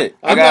deep shit.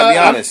 I gotta be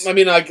honest.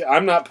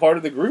 I'm not part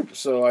of the group,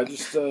 so I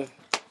just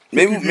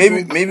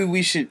maybe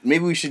we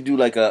should do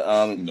like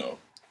a no.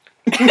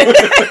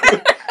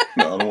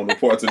 No, I don't want no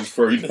parts of this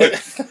furry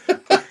life.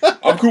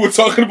 I'm cool with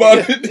talking about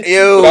it.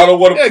 Yo, but I don't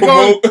want to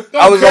promote.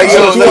 I was like,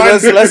 yo,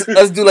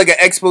 let's do like an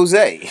expose.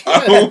 I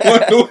don't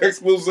want no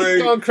expose.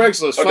 Go on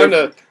Craigslist. Find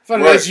a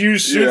nice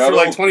used suit for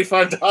like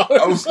 $25.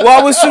 Well,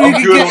 I was assuming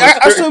I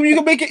assume you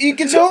can make it. You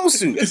can get your own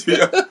suit.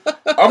 Yeah.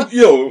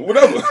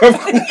 Whatever. I'm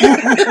cool.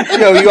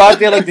 Yo, you out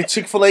there like the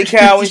Chick-fil-A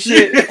cow and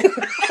shit.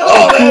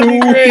 Oh, that'd be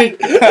great.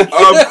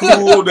 I'm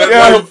cool on that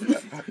life.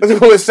 Let's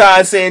go with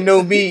sign saying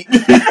no meat.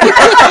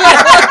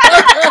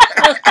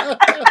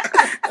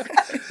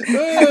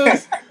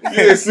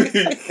 Yeah,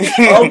 see,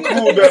 I'm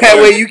cool that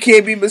way you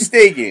can't be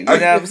mistaken. You know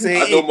what I'm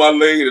saying? I know my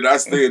lane and I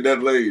stay in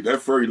that lane.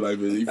 That furry life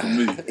is for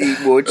me.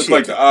 Eat more It's chicken.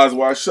 like the Eyes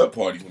Wide Shut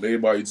party when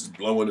everybody's just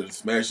blowing and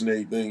smashing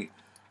everything.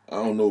 I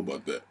don't know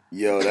about that.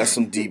 Yo, that's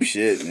some deep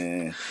shit,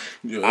 man.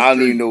 Yeah, I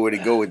don't even know where to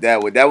go with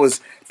that one. That was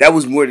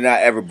more than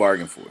I ever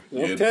bargained for.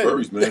 Yeah, the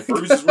furries, man.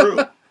 Furries is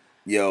real.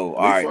 Yo,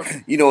 all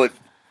right. You know what?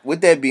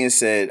 With that being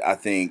said, I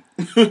think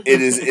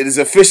it is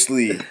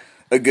officially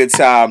a good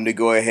time to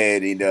go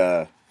ahead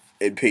and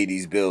pay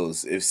these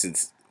bills.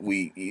 Since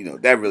we,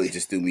 that really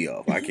just threw me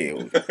off. I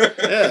can't.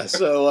 Yeah.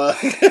 So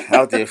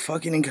out there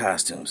fucking in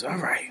costumes. All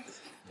right.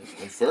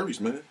 Like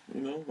furries, man.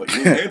 Like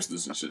little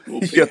hamsters and shit.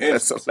 Little pink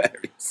hamsters. That's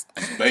hilarious.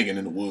 Banging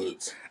in the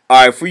woods.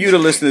 All right, for you, the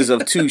listeners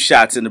of Two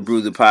Shots in the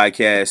Brew, the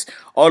podcast,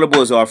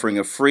 Audible is offering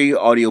a free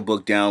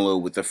audiobook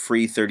download with a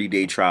free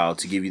 30-day trial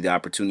to give you the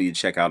opportunity to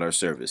check out our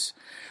service.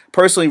 I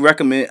personally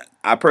recommend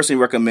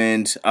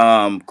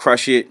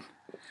Crush It,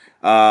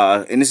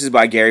 and this is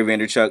by Gary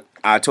Vaynerchuk.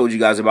 I told you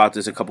guys about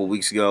this a couple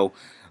weeks ago.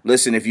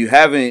 Listen, if you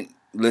haven't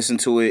listened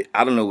to it,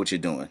 I don't know what you're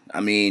doing.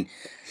 I mean,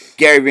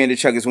 Gary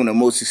Vaynerchuk is one of the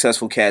most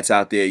successful cats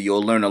out there.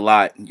 You'll learn a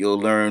lot. You'll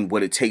learn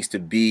what it takes to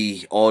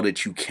be all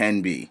that you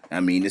can be. I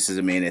mean, this is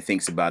a man that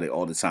thinks about it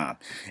all the time,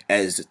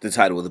 as the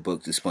title of the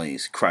book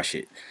displays, Crush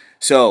It.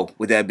 So,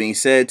 with that being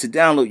said, to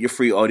download your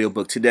free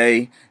audiobook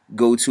today,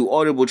 go to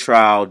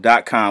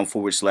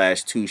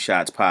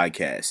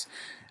audibletrial.com/2shotspodcast.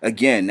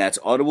 Again, that's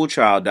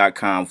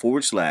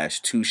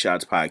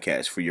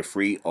audibletrial.com/2shotspodcast for your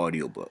free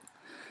audiobook.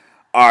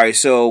 All right,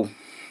 so...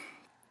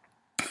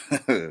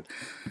 What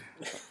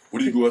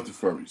do you go after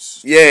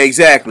furries? Yeah,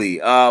 exactly.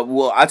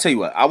 Well, I'll tell you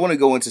what. I want to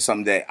go into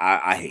something that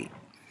I hate.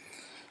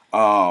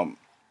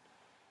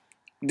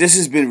 This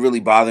has been really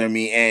bothering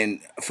me.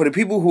 And for the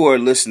people who are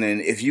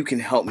listening, if you can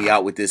help me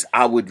out with this,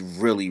 I would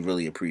really,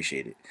 really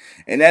appreciate it.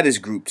 And that is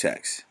group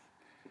text.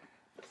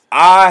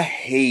 I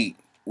hate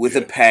with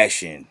a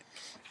passion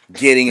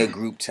getting a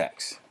group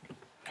text.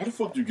 How the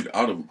fuck do you get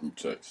out of a group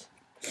text?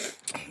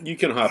 You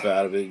can hop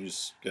out of it. You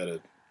just got to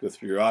go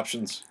through your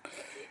options.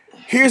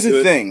 Here's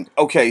the thing.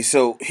 Okay,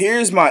 so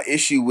here's my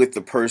issue with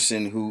the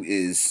person who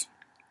is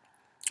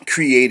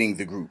creating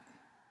the group.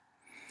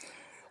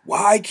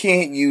 Why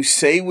can't you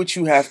say what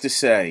you have to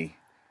say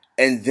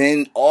and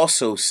then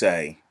also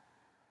say,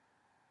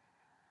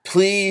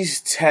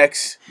 please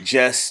text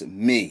just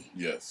me?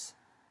 Yes.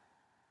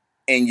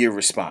 In your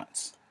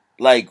response.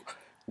 Like,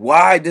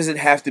 why does it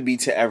have to be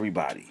to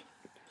everybody?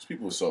 Because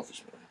people are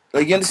selfish, man.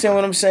 Like, you understand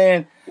what I'm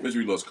saying?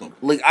 Misery loves company.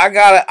 Like,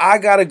 I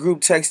got a group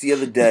text the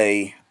other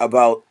day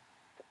about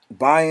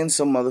buying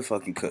some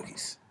motherfucking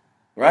cookies.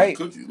 Right?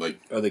 Cookies? Like,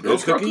 are they Girl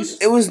Scout cookies?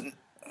 It was...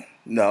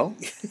 No.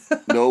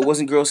 No, it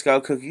wasn't Girl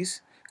Scout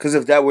cookies. Because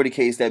if that were the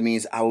case, that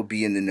means I would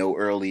be in the know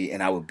early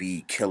and I would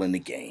be killing the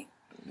game.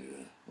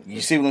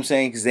 You see what I'm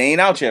saying? Because they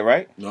ain't out yet,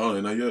 right? No,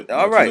 they're not yet.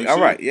 All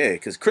right, yeah.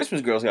 Because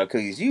Christmas Girls got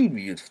cookies.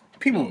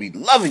 People be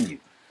loving you.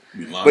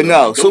 But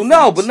no,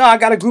 I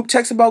got a group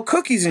text about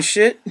cookies and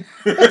shit.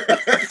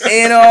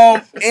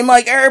 and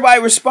like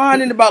everybody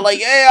responding about like,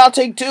 yeah, I'll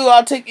take 2,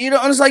 and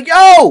it's like,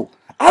 yo,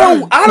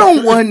 I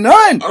don't want none.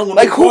 I don't want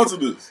like no parts of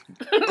this.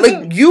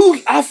 Like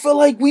I feel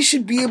like we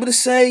should be able to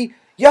say,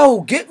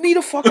 yo, get me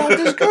the fuck out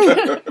this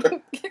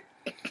group.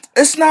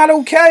 It's not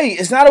okay.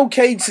 It's not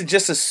okay to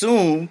just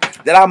assume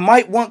that I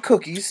might want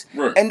cookies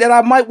and that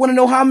I might want to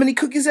know how many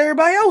cookies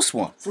everybody else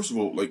wants. First of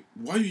all, like,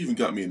 why you even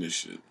got me in this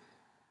shit?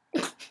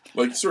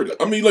 Like, seriously.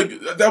 I mean, like,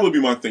 that would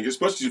be my thing,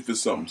 especially if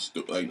it's something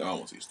stupid. Like, I don't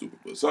want to say stupid,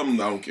 but something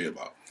I don't care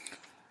about.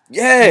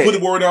 Yeah. You put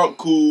the word out,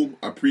 cool.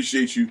 I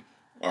appreciate you.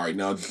 All right,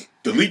 now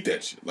delete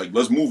that shit. Like,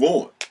 let's move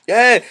on.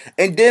 Yeah,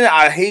 and then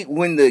I hate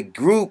when the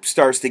group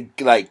starts to,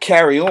 like,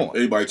 carry on.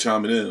 Everybody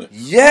chiming in. Like,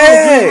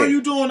 yeah. Oh, how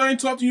you doing? I ain't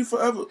talked to you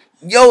forever.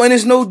 Yo, and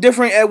it's no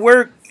different at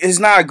work. It's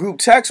not a group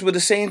text, but the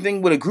same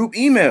thing with a group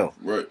email.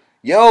 Right.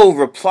 Yo,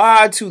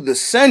 reply to the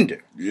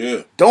sender.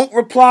 Yeah. Don't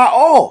reply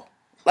all.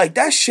 Like,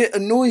 that shit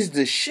annoys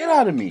the shit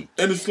out of me.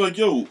 And it's like,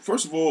 yo,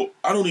 first of all,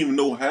 I don't even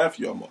know half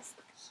y'all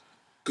motherfuckers.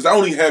 Because I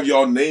don't even have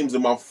y'all names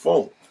in my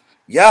phone.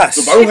 Yes.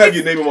 So if I don't have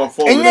your name in my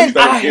phone, and then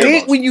I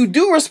hate when you. you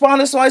do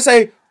respond to somebody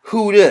say,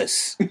 who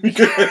this? You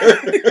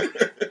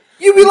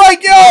be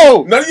like,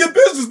 yo. None of your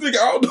business, nigga.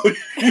 I don't know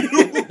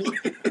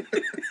you.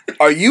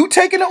 Are you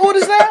taking the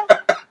orders now?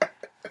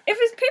 If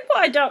it's people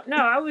I don't know,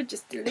 I would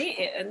just delete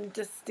it and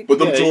just. But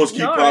them joints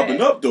keep popping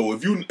up though.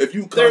 If you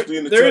constantly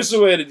in the there text, is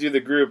a way to do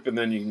the group, and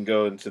then you can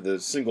go into the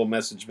single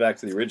message back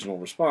to the original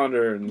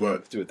responder and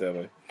do it that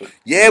way.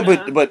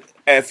 But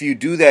if you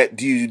do that,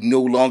 do you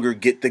no longer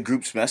get the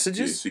group's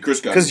messages? Yeah, see, Chris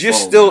got because you're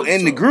still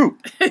in the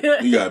group.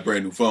 He got a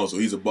brand new phone, so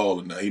he's a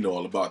baller now. He know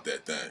all about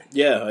that thing.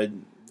 Yeah,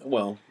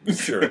 well,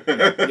 sure.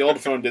 The old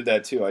phone did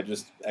that too. I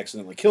just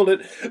accidentally killed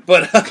it.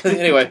 But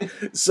anyway,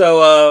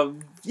 so.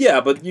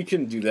 Yeah, but you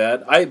can do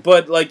that.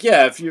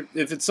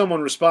 If it's someone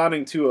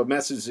responding to a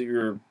message that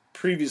you're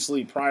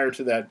previously prior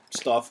to that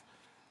stuff,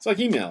 it's like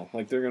email.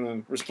 Like they're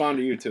gonna respond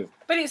to you too.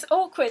 But it's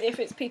awkward if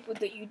it's people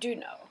that you do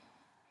know,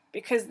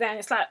 because then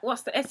it's like,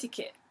 what's the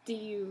etiquette? Do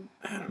you?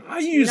 I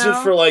use it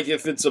for like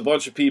if it's a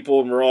bunch of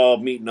people and we're all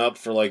meeting up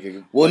for like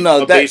a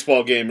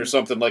baseball game or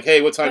something. Like,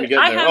 hey, what time you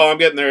getting there? I'm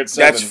getting there at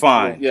 7. That's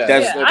fine. Yeah,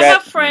 I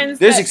have friends.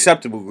 There's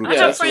acceptable groups.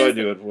 Yeah, that's what I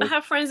do it with. I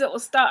have friends that will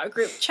start a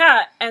group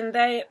chat and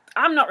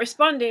I'm not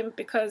responding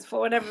because for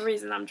whatever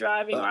reason I'm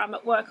driving or I'm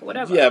at work or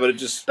whatever. Yeah, but it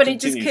just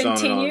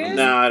continues. On.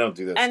 No, I don't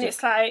do that. And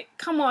it's like,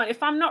 come on,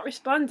 if I'm not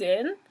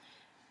responding,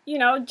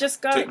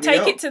 just go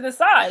take it to the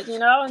side,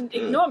 and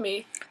ignore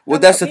me. Well,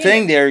 that's the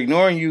thing. They're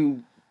ignoring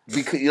you.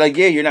 Because,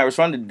 you're not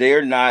responding.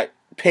 They're not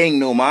paying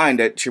no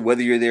mind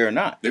whether you're there or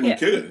not. They don't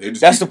care.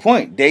 That's the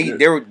point.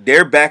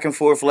 They're back and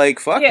forth like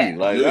fuck you.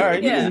 Like, all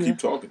right, we keep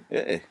talking.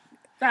 Yeah.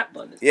 That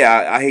bothers me.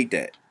 Yeah, I hate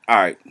that. All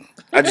right,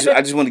 I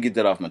just want to get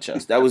that off my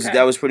chest. That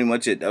was pretty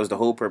much it. That was the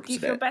whole purpose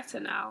of that. You feel better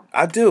now?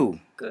 I do.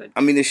 Good. I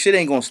mean, this shit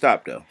ain't gonna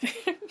stop though.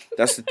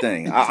 That's the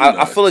thing.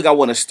 I feel like I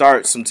want to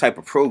start some type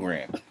of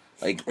program,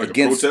 like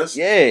against a protest.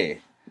 Yeah.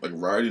 Like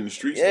rioting in the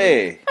streets?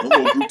 Yeah. Like,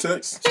 no more group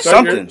text?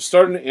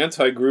 Start an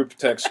anti-group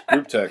text.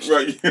 Group text.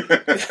 Right.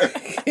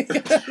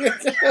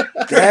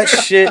 That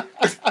shit.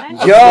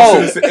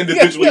 Yo.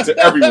 Individually to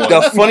everyone.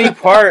 The funny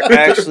part,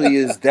 actually,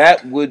 is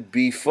that would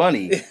be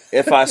funny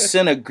if I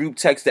sent a group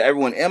text to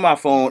everyone in my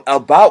phone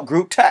about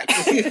group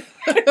text.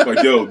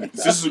 Like, yo,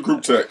 this is a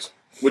group text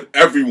with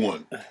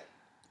everyone.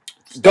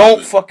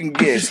 Don't fucking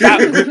stop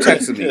group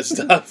texting me.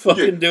 Stop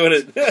fucking doing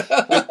it.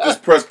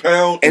 Just press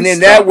pound. And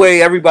then that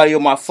way, everybody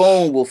on my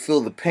phone will feel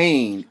the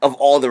pain of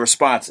all the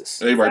responses.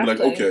 Everybody be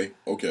like,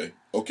 okay.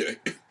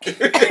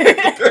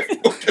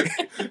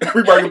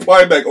 Everybody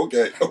replying back,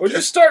 okay. Or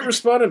just start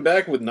responding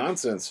back with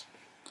nonsense.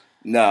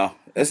 No,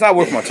 it's not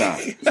worth my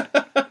time.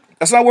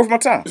 That's not worth my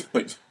time.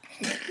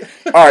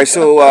 All right,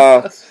 so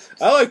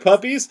I like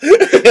puppies.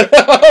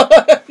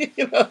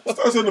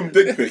 Start sending them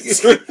dick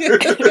pics.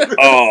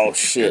 Oh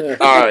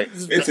shit! All right,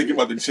 and take him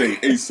out the chain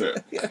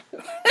ASAP.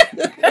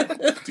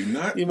 Do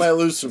not. You might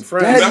lose some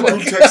friends. Do not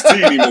group text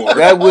T anymore.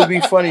 That would be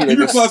funny. He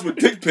replies with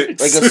dick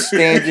pics. Like a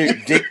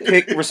standard dick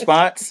pic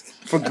response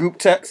for group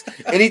text.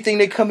 Anything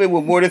they come in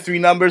with more than 3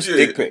 numbers,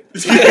 dick pic.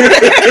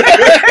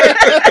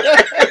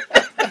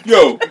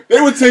 Yo,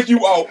 they would take you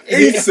out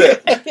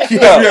ASAP. You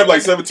have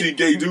like 17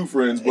 gay dude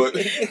friends, but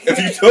if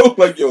you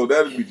don't,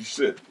 that'd be the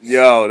shit.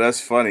 Yo, that's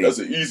funny. That's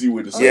an easy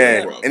way to say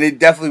it. Yeah, and it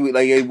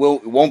definitely it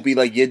won't be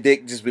like your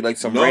dick, just be like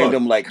some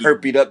random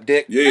herped up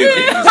dick. Yeah,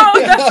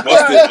 just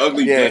busted,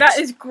 ugly dick. That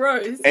is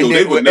gross. And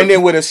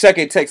then with a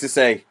second text to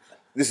say,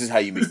 "This is how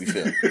you make me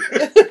feel."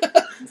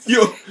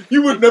 Yo,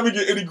 you would never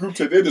get any group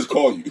text. They just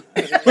call you.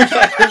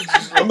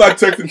 I'm not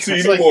texting T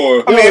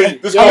anymore.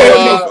 Just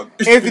call him.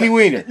 Anthony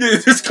Weiner. Yeah,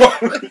 just call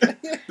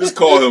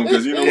him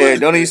because you know what? Yeah,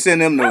 don't even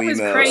send him no emails.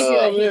 That was crazy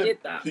that he did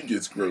that. He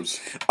gets gross.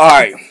 All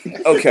right.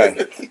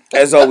 Okay.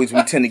 As always,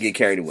 we tend to get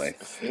carried away.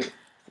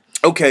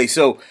 Okay,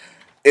 so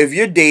if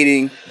you're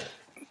dating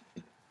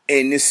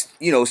and this,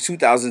 it's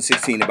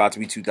 2016, about to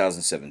be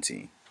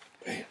 2017.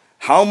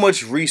 How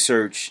much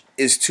research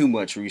is too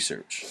much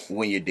research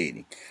when you're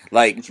dating?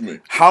 Like, what you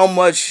mean? How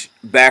much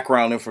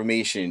background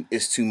information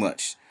is too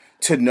much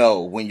to know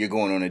when you're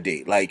going on a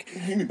date? Like,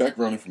 what do you mean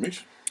background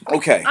information?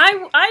 Okay.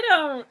 I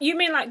don't. You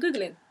mean like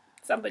Googling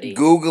somebody?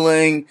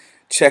 Googling,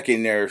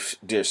 checking their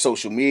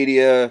social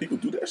media. People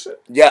do that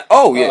shit? Yeah.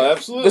 Oh, yeah. Oh,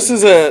 absolutely.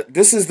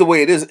 This is the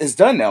way it is. It's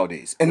done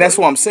nowadays, and that's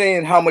why I'm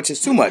saying how much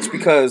is too much,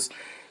 because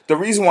the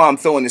reason why I'm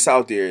throwing this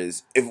out there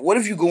is what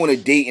if you go on a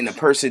date and the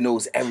person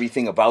knows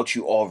everything about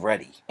you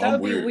already? That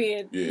would be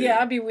weird. Yeah,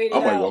 I'd be weird. I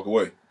might walk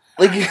away.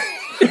 Like, you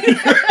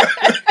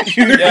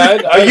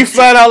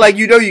flat out like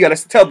you gotta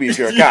tell me if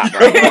you're a cop,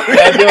 right?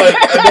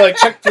 I'd be like,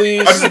 check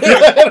please. I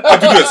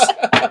do this.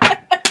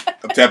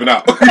 I'm tapping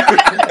out.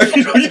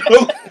 you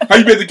know how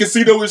you be at the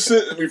casino and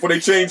shit before they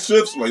change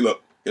shifts? I'm like,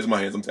 look, here's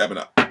my hands. I'm tapping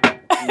out.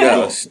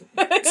 Yo,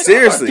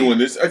 seriously, I'm not doing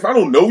this. If I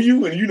don't know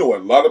you and you know a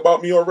lot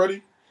about me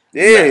already, so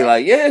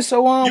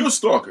you're a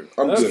stalker.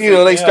 I'm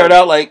good. They start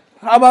out like,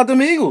 how about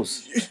them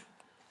Eagles?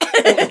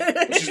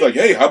 She's like,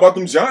 hey, how about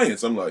them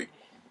Giants? I'm like,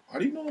 how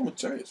do you know I'm a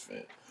Giants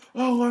fan?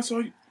 Oh, I saw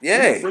you.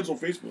 Yeah, we're friends on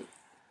Facebook.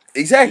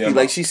 Exactly. Yeah,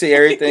 like she say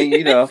everything,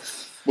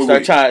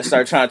 start trying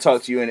to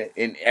talk to you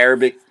in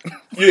Arabic.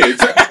 Yeah,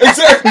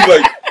 exactly.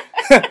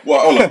 Like, well,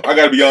 hold on. I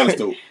gotta be honest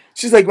though.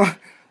 She's like,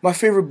 my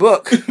favorite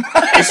book.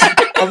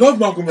 I love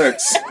Malcolm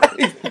X.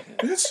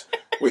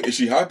 Wait, is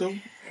she hot though?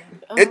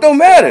 It don't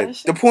matter.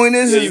 Gosh. The point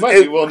is, you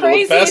might be willing to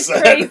look past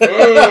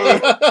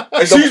that.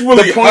 And she's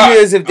really the point hot.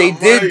 is, if they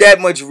did that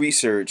much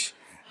research,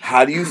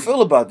 how do you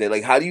feel about that?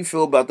 Like, how do you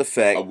feel about the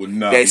fact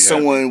that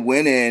someone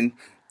went in,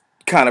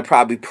 kind of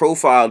probably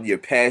profiled your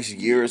past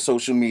year of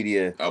social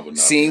media,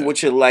 seeing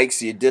what your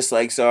likes, your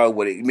dislikes are,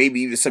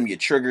 maybe even some of your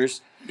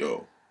triggers?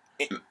 Yo.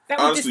 That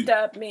would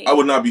disturb me. I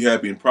would not be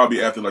happy, and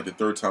probably after like the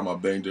third time I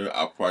banged her,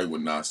 I probably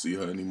would not see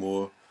her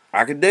anymore.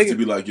 I could dig it. To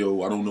be like,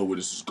 yo, I don't know where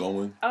this is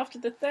going. After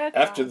the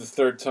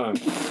third time.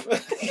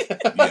 Yeah,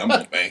 I'm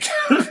gonna bang.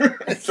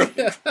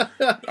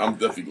 I'm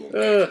definitely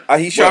gonna bang.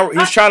 He's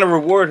trying to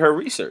reward her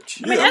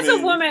research. I mean, as a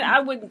woman, I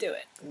wouldn't do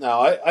it.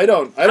 No, I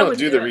don't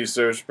do the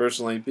research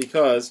personally,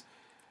 because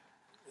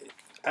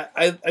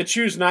I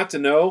choose not to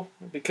know,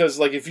 because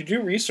like if you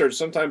do research,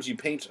 sometimes you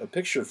paint a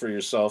picture for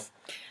yourself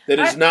that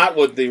is not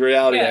what the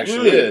reality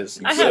actually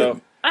is.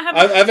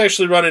 I've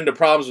actually run into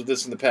problems with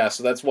this in the past,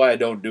 so that's why I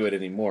don't do it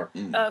anymore.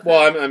 Okay.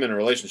 Well, I'm in a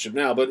relationship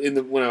now, but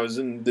when I was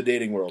in the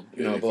dating world,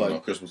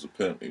 Chris was a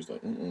pimp. He was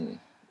like,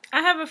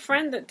 I have a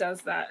friend that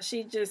does that.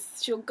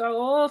 She'll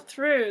go all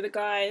through the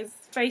guy's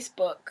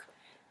Facebook,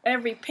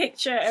 every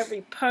picture,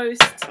 every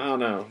post. Oh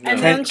no! And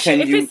then if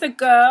it's a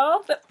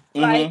girl that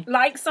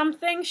like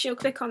something, she'll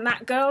click on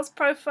that girl's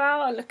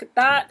profile and look at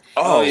that.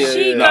 Oh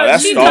yeah,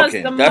 that's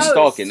stalking. That's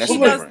stalking. That's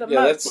different.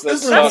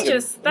 That's stalking.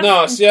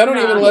 No, see, I don't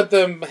even let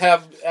them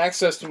have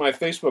access to my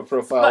Facebook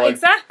profile. Well,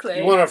 exactly.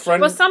 You want a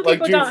friend? Well, some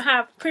people don't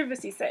have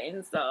privacy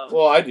settings though.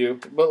 Well, I do,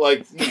 but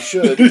like you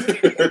should.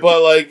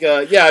 But like,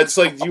 it's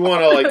like, do you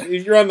want to like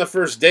if you're on the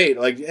first date?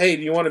 Like, hey,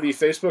 do you want to be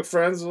Facebook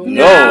friends? No.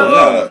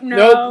 But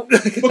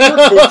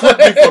correct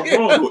me if I'm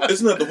wrong.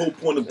 Isn't that the whole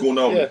point of going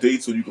out on a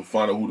date so you can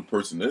find out who the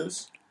person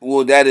is?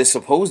 Well, that is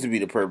supposed to be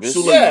the purpose.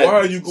 So, why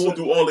are you going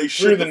through all this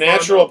shit? Through the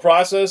natural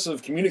process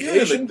of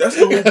communication? That's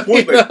the whole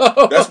point.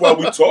 Like, that's why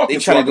we talk. They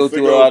trying to go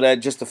through all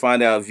that just to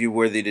find out if you're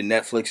worthy to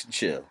Netflix and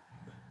chill.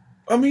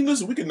 I mean,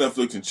 listen, we can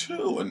Netflix and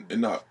chill and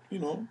not,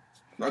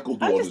 not go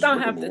through all this. I just don't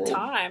have the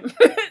time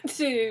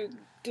to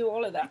do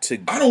all of that.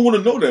 I don't want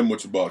to know that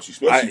much about you,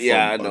 especially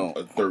from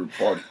a third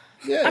party.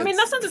 Yeah, I mean,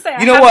 that's not to say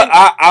you know what?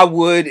 I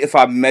would if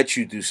I met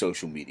you through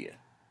social media.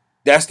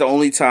 That's the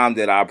only time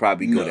that I'll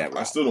probably go that route.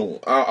 I still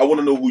don't. I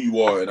want to know who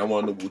you are, and I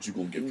want to know what you're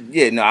gonna give me.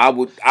 Yeah, no,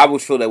 I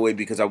would feel that way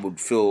because I would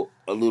feel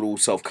a little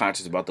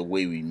self-conscious about the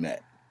way we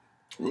met.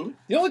 Really?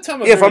 The only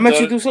time if I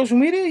met you through social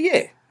media,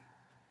 yeah.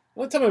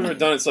 The only time I've ever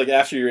done it's like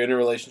after you're in a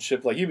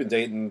relationship, like you've been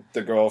dating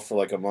the girl for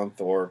like a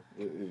month, or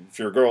if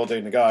you're a girl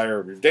dating a guy,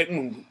 or you're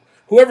dating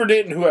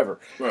whoever.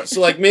 Right.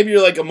 So like maybe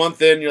you're like a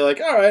month in, you're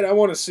like, all right, I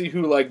want to see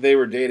who like they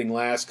were dating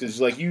last,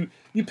 because like you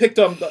picked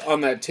up on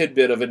that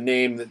tidbit of a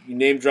name that you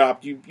name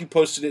dropped, you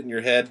posted it in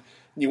your head,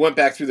 and you went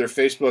back through their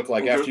Facebook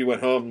like after you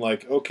went home,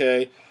 like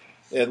okay,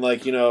 and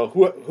like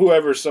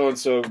whoever so and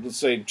so, let's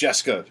say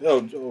Jessica.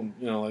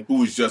 Like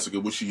who is Jessica?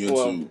 What's she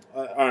into?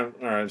 All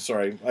right,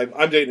 sorry,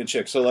 I'm dating a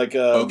chick, so like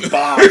Bob.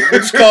 We'll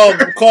just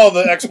call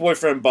the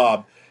ex-boyfriend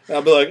Bob. And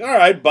I'll be like, all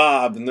right,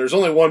 Bob, and there's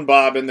only one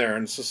Bob in there,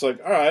 and it's just like,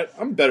 all right,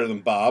 I'm better than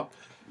Bob.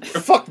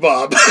 Fuck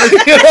Bob. But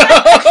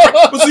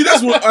see,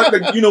 that's what I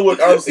think. You know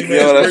what? Honestly,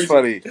 man, that's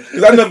funny.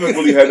 Because I never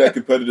really had that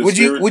competitive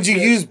spirit. Would you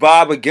use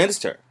Bob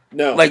against her?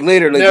 No. Like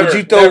later, like never,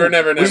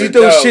 would you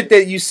throw shit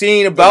that you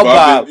seen about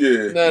Bob?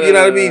 Yeah. No, you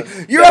know what I mean?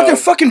 You're out there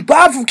fucking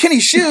Bob from Kenny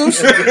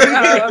Shoes.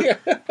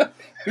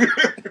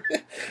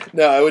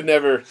 No, I would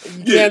never.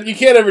 You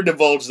can't ever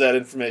divulge that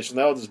information.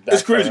 That will just backfire.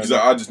 It's crazy because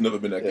I just never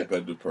been that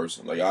competitive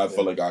person. Like I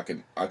felt like I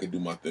can do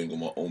my thing on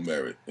my own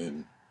merit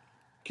and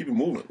keep it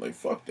moving. Like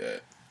fuck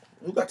that.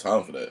 Who got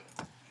time for that?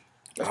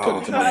 That's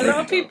cutting to But my a lot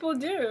bank of people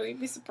do. You'd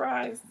be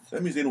surprised.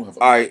 That means they don't have.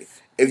 All right,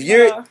 if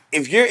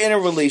you're in a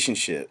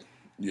relationship,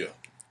 yeah,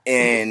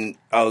 and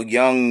a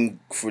young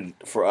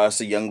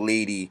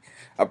lady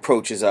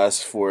approaches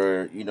us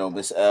for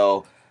Miss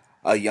L,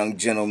 a young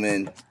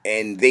gentleman,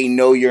 and they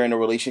know you're in a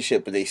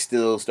relationship, but they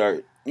still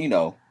start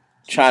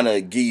trying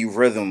to give you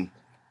rhythm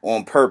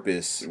on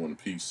purpose. They want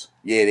a piece.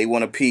 Yeah, they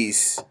want a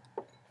piece.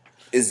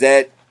 Is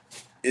it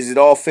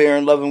all fair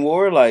in love and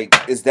war? Like,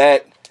 is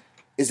that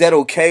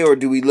okay, or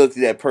do we look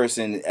at that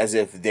person as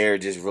if they're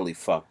just really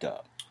fucked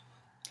up?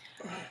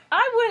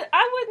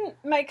 I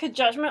wouldn't make a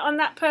judgment on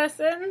that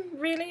person,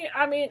 really.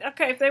 I mean,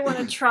 okay, if they want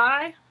to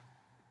try,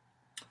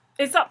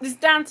 it's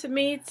down to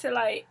me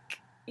to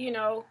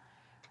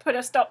put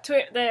a stop to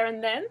it there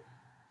and then.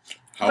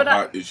 How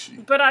hot is she?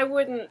 But I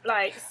wouldn't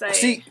say.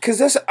 See, because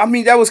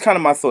that was kind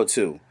of my thought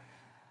too.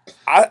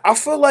 I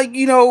feel like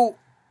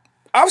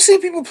I've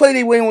seen people play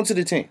their way onto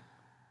the team.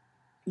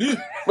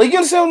 Yeah. Like, you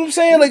understand what I'm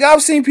saying? Like,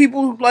 I've seen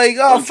people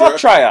fuck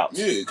tryouts.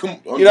 Yeah,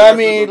 come on. You know what I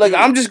mean? Like,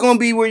 I'm just gonna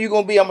be where you're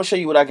gonna be. I'm gonna show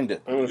you what I can do.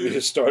 I'm gonna be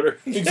a starter.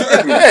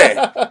 Exactly.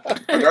 Yeah.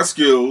 I got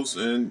skills,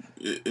 and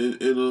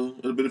it'll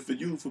benefit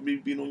you for me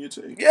being on your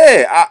team.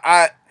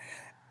 Yeah,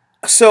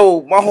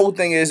 So my whole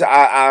thing is,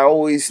 I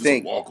always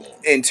think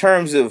in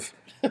terms of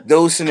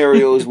those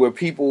scenarios where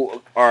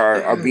people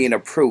are being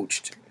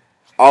approached,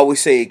 I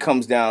always say it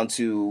comes down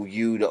to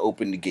you to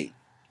open the gate.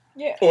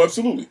 Yeah. Oh,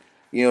 absolutely.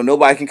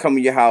 Nobody can come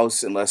in your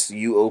house unless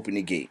you open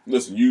the gate.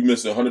 Listen, you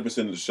miss 100%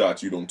 of the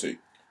shots you don't take.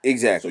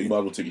 Exactly. So you might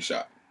as well take a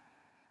shot.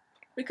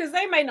 Because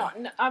they may not.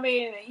 I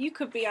mean, you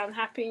could be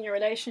unhappy in your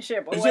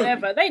relationship or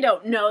whatever. They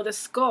don't know the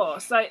score,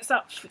 so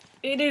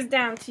it is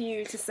down to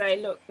you to say,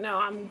 "Look, no,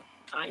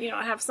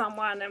 I have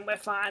someone and we're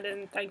fine,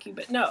 and thank you,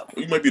 but no."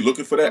 You might be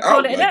looking for that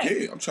out. Like,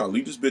 yeah, I'm trying to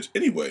leave this bitch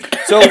anyway.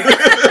 So,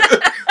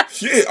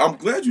 yeah, I'm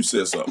glad you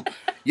said something.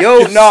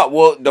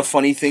 Well, the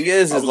funny thing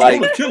is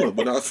like, kill him,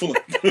 but I feel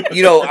like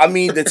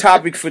the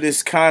topic for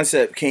this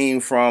concept came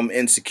from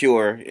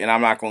Insecure, and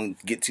I'm not going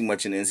to get too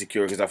much into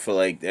Insecure because I feel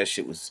like that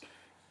shit was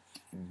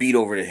beat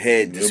over the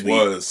head this week.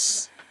 It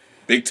was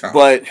big time.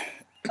 But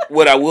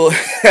what I will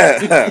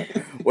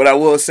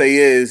say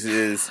is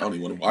I don't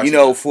even want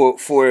to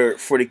watch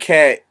for the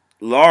cat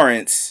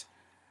Lawrence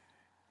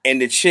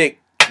and the chick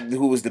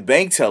who was the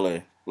bank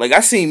teller. Like,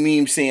 I seen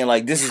memes saying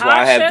like, this is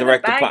why I have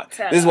direct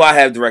deposit. This is why I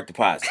have direct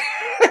deposit.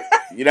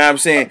 You know what I'm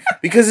saying?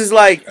 Because it's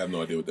like, I have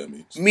no idea what that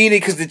means. Meaning,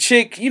 because the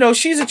chick,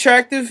 she's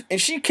attractive and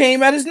she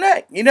came at his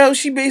neck.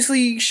 She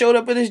basically showed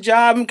up at his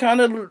job and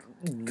kind of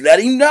let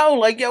him know,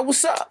 like, yo,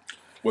 what's up?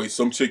 Wait,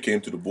 some chick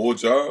came to the board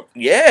job?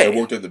 Yeah. That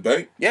worked at the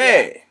bank?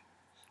 Yeah.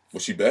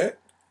 Was she bad?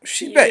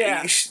 She bad.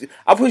 Yeah.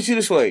 I'll put it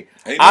this way.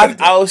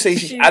 I would say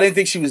I didn't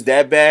think she was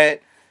that bad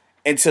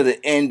until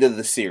the end of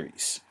the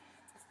series.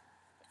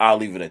 I'll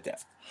leave it at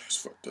that. It's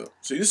fucked up.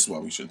 See, this is why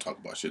we shouldn't talk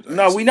about shit.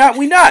 No, we not.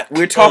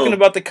 We're talking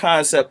about the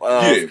concept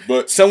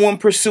of someone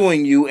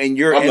pursuing you and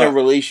you're in a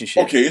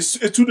relationship. Okay, it's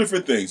two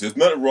different things. There's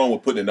nothing wrong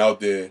with putting it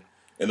out there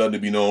and letting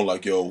it be known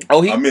like, yo,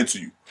 I'm into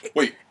you.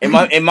 Wait. And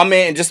my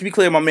man, just to be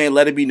clear, my man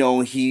let it be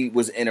known he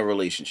was in a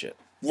relationship.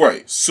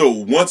 Right. So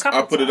once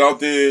I put it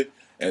out there,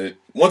 and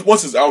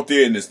once it's out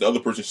there and the other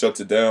person shuts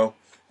it down,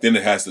 then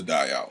it has to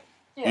die out.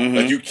 Yeah. Mm-hmm.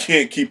 Like, you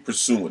can't keep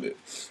pursuing it.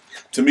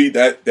 To me,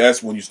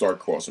 that's when you start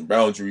crossing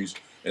boundaries,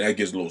 and that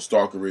gets a little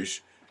stalkerish,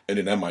 and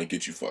then that might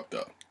get you fucked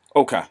up.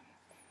 Okay.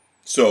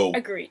 So,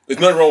 agreed. There's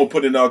nothing wrong with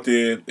putting it out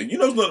there. There's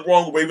nothing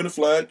wrong with waving the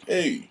flag.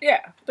 Hey.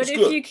 Yeah, but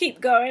if you keep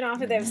going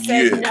after they've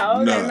said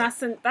no, then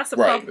that's a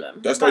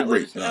problem. That's not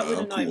great. That would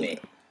annoy me.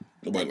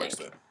 Nobody likes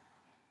that.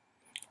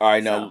 All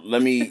right, now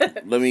let me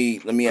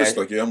ask.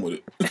 Like, yeah, I'm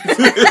with it.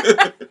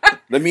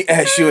 Let me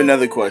ask you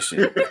another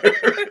question.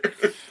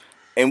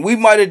 And we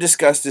might have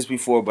discussed this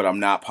before, but I'm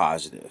not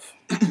positive.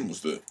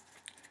 What's that?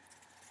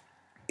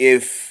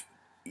 If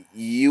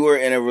you are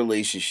in a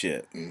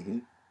relationship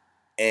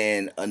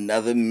and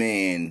another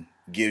man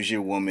gives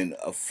your woman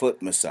a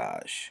foot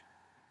massage,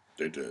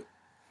 they did.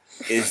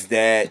 Is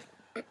that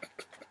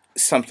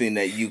something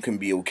that you can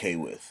be okay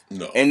with?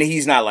 No. And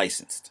he's not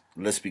licensed.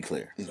 Let's be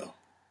clear. No.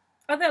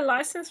 Are there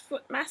licensed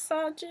foot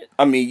massages?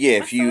 I mean,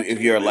 yeah. If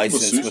you're a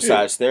licensed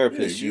massage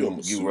therapist, you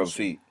rub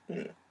feet.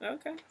 Yeah.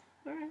 Okay.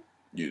 All right.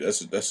 Yeah,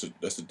 that's a death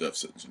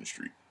sentence in the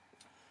street.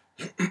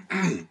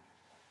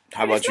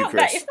 How about you,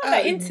 Chris? It's not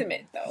that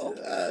intimate,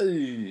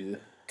 though.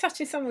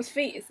 Touching someone's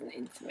feet isn't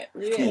intimate,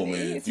 really. Come on,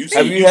 man.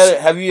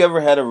 Have you ever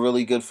had a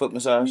really good foot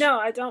massage? No,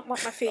 I don't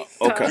want my feet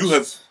touched. Okay.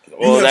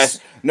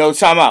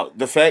 Time out.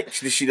 The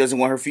fact that she doesn't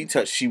want her feet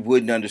touched, she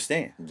wouldn't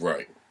understand.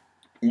 Right.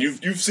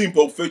 You've seen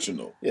Pulp Fiction,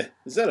 though. Yeah.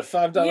 Is that a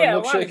 $5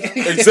 milkshake?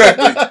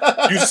 Exactly.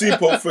 You've seen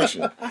Pulp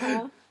Fiction.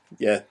 Uh-huh.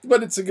 Yeah,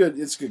 but it's a good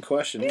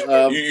question.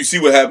 You see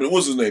what happened?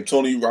 What's his name?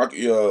 Tony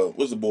Rocky.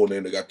 What's the boy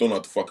name that got thrown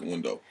out the fucking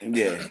window?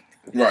 Yeah.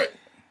 Right.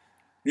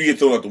 You get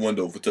thrown out the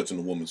window for touching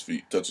a woman's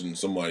feet, touching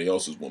somebody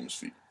else's woman's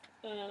feet.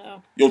 I don't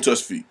know. You don't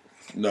touch feet.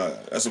 Nah,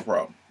 that's a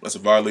problem. That's a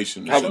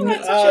violation.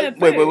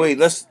 Wait.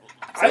 Let's.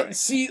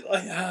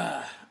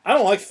 I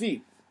don't like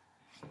feet.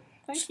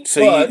 Thank you.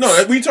 So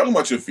no, we talking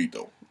about your feet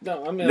though.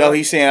 No, I mean, No,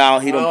 he's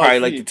saying he don't probably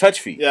like to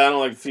touch feet. Yeah, I don't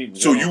like feet.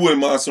 So you wouldn't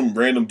mind some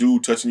random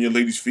dude touching your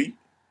lady's feet?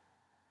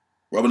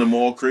 Rubbing them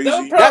all crazy? That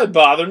would probably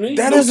bother me.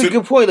 That is a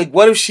good point. Like,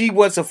 what if she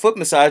wants a foot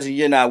massage and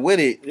you're not with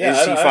it, and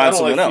she finds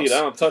someone else? Feet.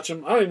 I don't touch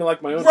them. I don't even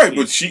like my own feet. Right,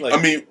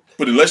 but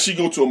but unless she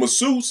go to a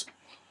masseuse,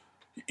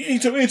 you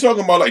ain't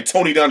talking about like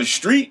Tony down the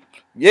street.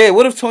 Yeah,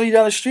 what if Tony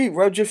down the street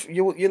rubbed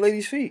your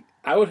lady's feet?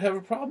 I would have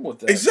a problem with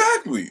that.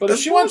 Exactly. But if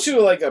she wants to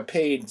like a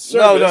paid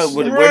service... No,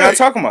 we're not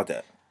talking about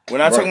that. We're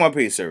not talking about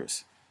paid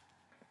service.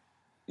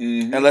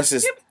 Mm-hmm. Unless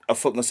it's a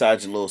foot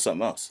massage and a little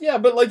something else. Yeah,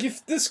 but like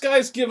if this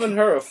guy's giving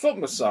her a foot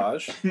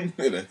massage,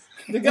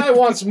 the guy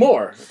wants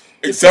more.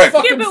 Exactly. It's a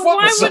fucking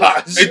foot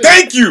massage. Hey,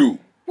 thank you.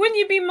 Wouldn't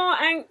you be more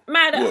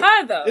mad at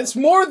her, though? It's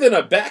more than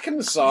a back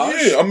massage.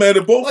 Yeah, I'm mad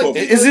at both of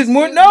them. Is it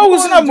more? No,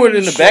 it's not more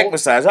than a back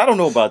massage. I don't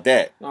know about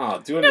that. Oh,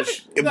 doing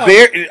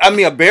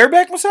a bare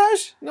back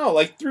massage? No,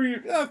 like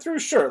through your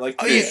shirt, like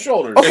through your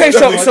shoulders. Okay,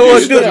 so it's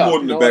more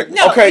than the back.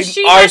 No, okay,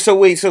 all right. So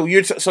wait, so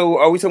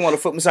are we talking about a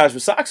foot massage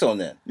with socks on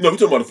then? No, we're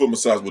talking about a foot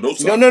massage with no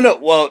socks. No.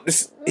 Well,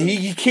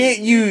 he can't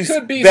use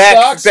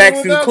back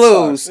through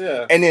clothes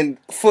and then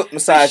foot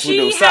massage with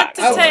no socks.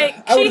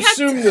 I would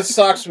assume the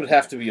socks would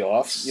have to be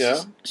off.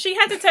 Yeah. She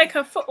had to take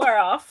her footwear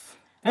off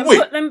and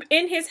put them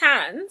in his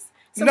hands.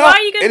 So why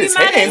are you going to be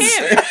mad at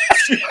him?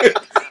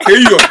 Here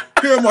you go.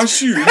 Here are my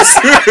shoes.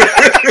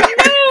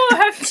 No,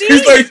 her feet.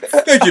 He's like,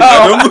 thank you,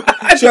 madam.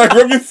 Should I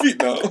rub your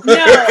feet now? No.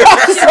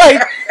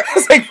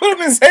 It's like put him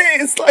in his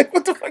hands. Like,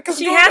 what the fuck is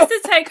She going has on? to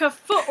take her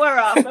footwear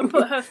off and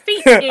put her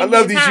feet in I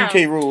love his these hands.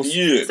 UK rules.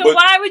 Yeah. So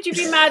why would you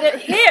be mad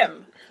at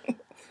him?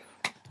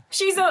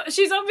 She's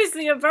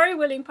obviously a very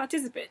willing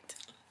participant.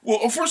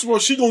 Well, first of all,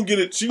 she gonna get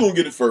it. She gonna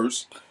get it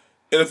first.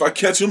 And if I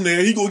catch him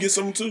there, he gonna get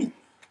something too.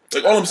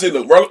 Like all I'm saying,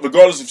 look,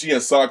 regardless if she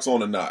has socks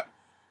on or not,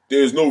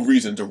 there's no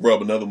reason to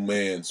rub another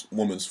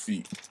woman's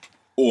feet,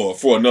 or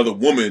for another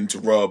woman to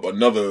rub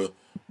another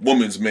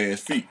man's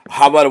feet.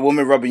 How about a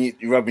woman rubbing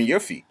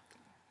your feet?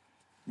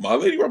 My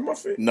lady rubbing my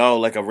feet? No,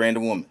 like a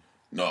random woman.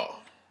 No.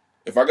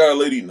 If I got a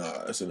lady,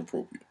 nah, that's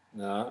inappropriate.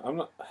 Nah, I'm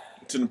not.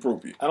 It's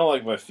inappropriate. I don't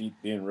like my feet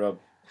being rubbed.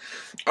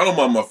 I don't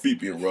mind my feet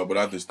being rubbed, but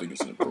I just think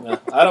it's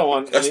inappropriate. No, I don't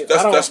want.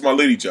 That's my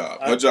lady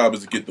job. Her job is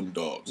to get them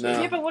dogs. No,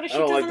 Yeah, but what if she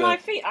doesn't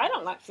like feet? I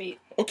don't like feet.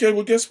 Okay,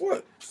 well, guess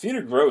what? Feet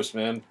are gross,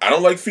 man. I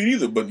don't like feet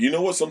either, but you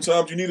know what?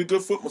 Sometimes you need a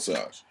good foot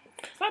massage.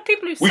 It's like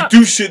people who We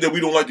do shit that we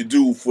don't like to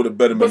do for the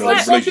betterment of the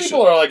relationship. Some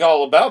people are like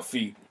all about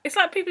feet. It's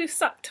like people who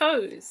suck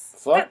toes.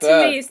 Fuck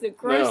that to me is the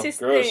grossest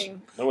gross.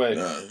 thing. No way.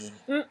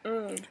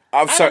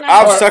 I've sucked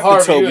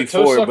a toe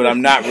before, but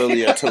I'm not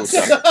really a toe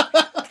sucker.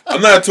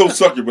 I'm not a toe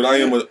sucker, but I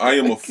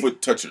am a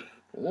foot toucher.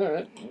 All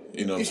right.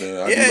 You know what I'm saying?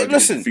 I do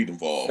like to get feet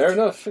involved. Fair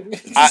enough.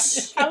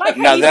 I like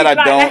how now you that do, I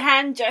like, don't. the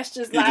hand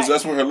gestures. Yeah, because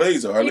that's where her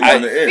legs are. Her legs like,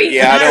 in the air.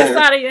 Yeah, I don't.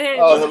 Side of your head.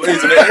 Oh, her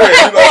legs in the air.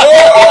 Like,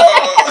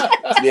 oh!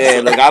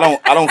 Yeah, like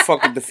I don't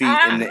fuck with the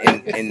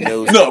feet in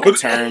those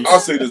terms. I'll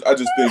say this. I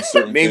just think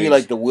certain maybe things.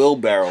 like the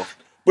wheelbarrow.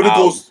 But it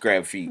goes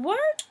grab feet. What?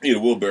 Yeah, the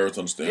wheelbarrow's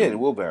understandable. Yeah, the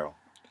wheelbarrow.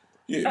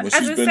 Yeah, when As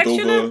she's a bent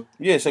sectional? over.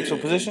 Yeah, sexual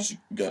position. She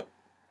got.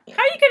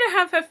 How are you gonna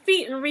have her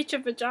feet and reach a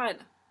vagina?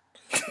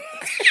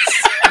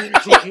 I'm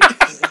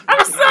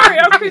sorry,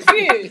 I'm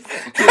confused.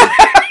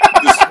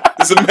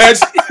 Just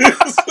imagine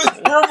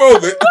for a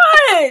moment.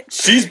 What?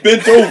 She's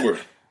bent over,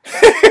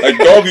 like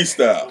doggy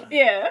style.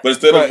 Yeah. But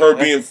instead of her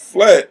being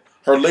flat,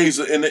 her legs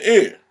are in the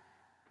air.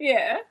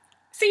 Yeah.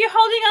 So you're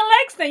holding her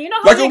legs then? You're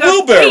not Like a holding her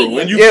wheelbarrow. feet.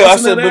 When you I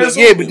busting said, that but ass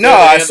yeah, open, but no,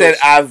 I said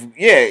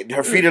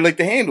her feet are like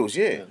the handles.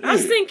 Yeah. I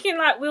was thinking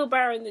like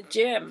wheelbarrow in the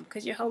gym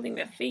because you're holding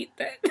their feet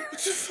then.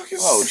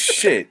 Oh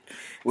shit!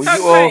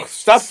 Well, you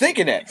stop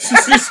thinking that.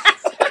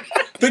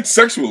 Think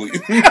sexually.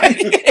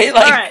 Like,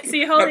 all right, so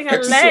you're holding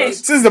her legs.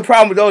 This is the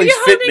problem with all these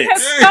You're holding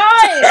Fitbits. her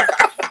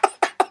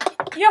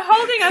thighs. You're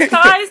holding her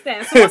thighs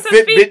then. So what's her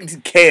Fitbit feet?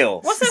 and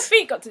kale. What's her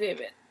feet got to do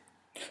with it?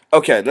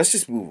 Okay, let's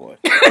just move on.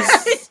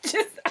 It's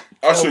just.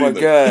 I'll show Oh my you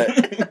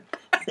later. god!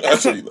 I'll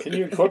show you later. Can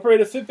you incorporate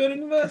a Fitbit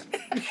into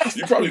that?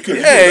 You probably could.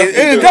 Yeah,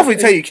 it'll definitely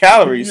tell you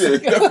calories. Yeah,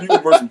 definitely you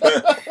gonna burn some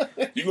pounds.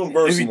 You gonna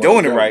burn If some you're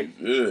doing it calories. right.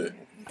 Yeah.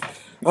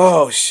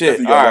 Oh shit!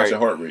 You All gotta watch your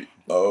right. heart rate.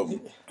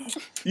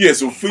 Yeah,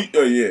 so feet.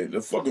 Yeah,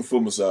 the fucking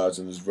foot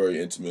massaging is very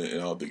intimate,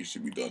 and I don't think it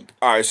should be done.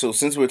 All right. So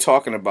since we're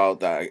talking about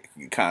the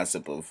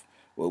concept of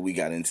we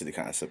got into the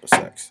concept of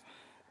sex,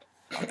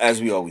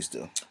 as we always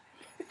do.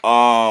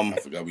 I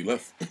forgot we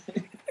left.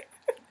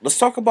 Let's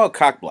talk about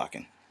cock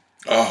blocking.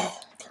 Oh,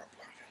 cock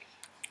blocking.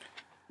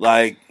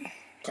 Like,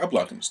 Cock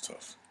blocking is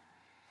tough.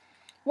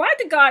 Why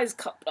do guys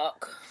cock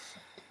block?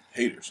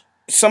 Haters.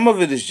 some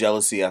of it is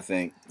jealousy, I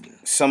think.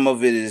 Some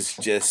of it is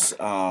just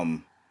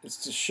It's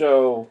to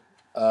show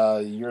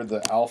you're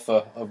the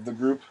alpha of the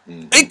group.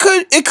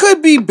 it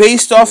could be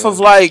based off of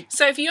like.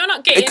 So if you're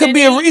not getting, It could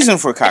be a reason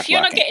for cock If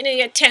you're not blocking. getting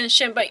any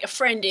attention, but your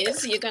friend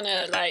is, you're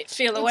gonna like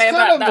feel a way It's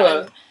about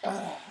kind that.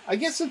 of I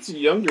guess it's a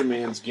younger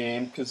man's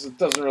game because it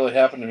doesn't really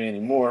happen to me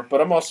anymore.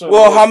 But I'm also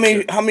Well, how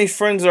many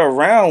friends are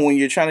around when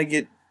you're trying to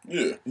get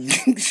Yeah.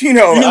 You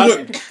know,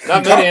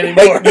 not many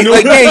anymore.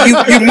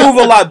 You move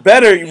a lot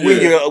better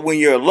when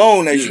you're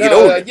alone as you get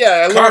older. Yeah,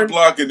 I learned, cock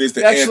blocking is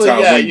the actually,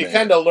 anti-wingman. you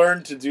kind of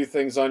learn to do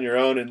things on your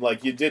own, and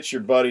like you ditch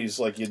your buddies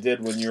like you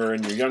did when you were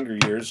in your younger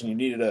years, and you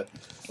needed a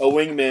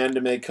wingman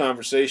to make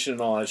conversation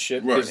and all that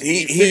shit. Right.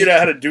 He figured out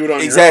how to do it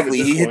on exactly.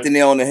 your own. He hit the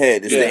nail on the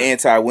head. It's the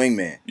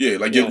anti-wingman. Yeah,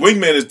 like your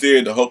wingman is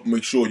there to help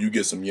make sure you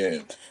get some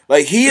yams.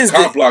 Like he is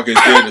cock blocker is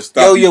there to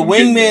stop. Your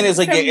wingman is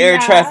like your air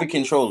traffic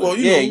controller. Well,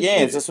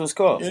 yams. That's what it's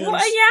called.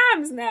 What are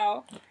yams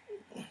now?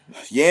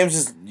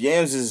 Yams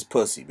is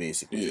pussy,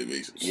 basically. Yeah,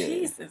 basically.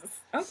 Jesus.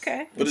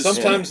 Okay. But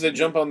sometimes they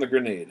jump on the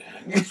grenade.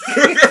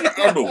 I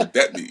don't know what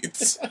that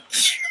means.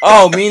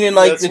 Oh, meaning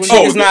like the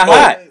chick is not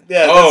hot.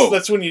 Yeah,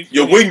 that's when you...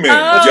 Your wingman.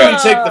 That's when you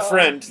take the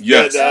friend.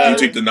 Yes, you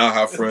take the not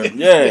hot friend.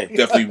 Yeah.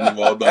 Definitely move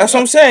all done. That's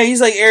what I'm saying.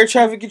 He's like air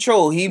traffic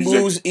control. He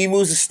moves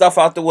the stuff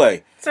out the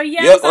way. So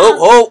yams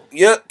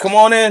come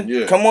on in.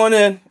 Yeah. Come on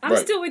in. I'm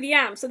still with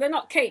yams, so they're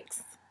not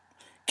cakes.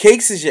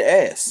 Cakes is your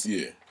ass.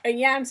 Yeah. And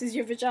yams is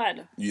your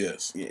vagina.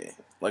 Yes. Yeah.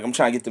 Like I'm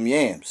trying to get them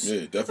yams.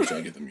 Yeah, definitely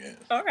trying to get them yams.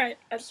 All right.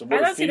 So I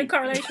don't see the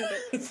correlation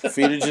bit.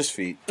 Feet are just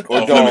feet.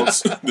 Or Off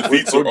dogs. limits. The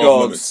feet or are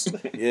dogs. off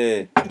limits.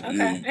 Yeah. Okay.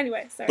 Yeah.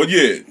 Anyway, sorry. But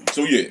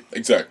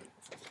exactly.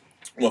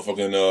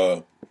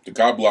 Motherfucking the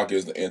cop blocker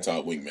is the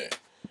anti-wingman.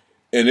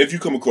 And if you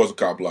come across a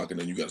cop blocker,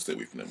 then you gotta stay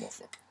away from that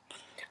motherfucker.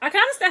 I can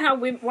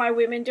understand why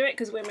women do it,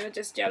 because women are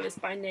just jealous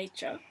by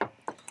nature.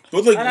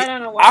 But like, I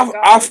don't know why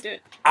guys would do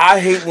it. I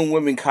hate when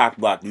women cock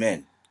block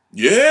men.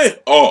 Yeah.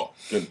 Oh,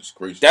 goodness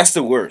gracious. That's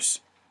the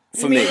worst.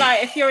 For me.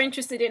 Like if you're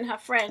interested in her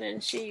friend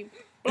and she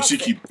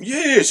she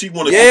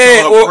want to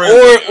her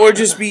friend. or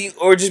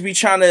just be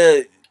trying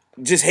to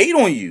just hate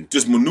on you.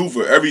 Just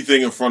maneuver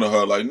everything in front of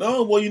her like,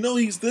 no, well, you know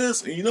he's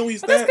this and you know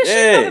he's that. That's because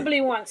she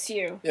probably wants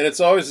you. And it's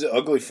always the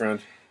ugly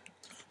friend.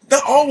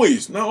 Not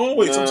always. No,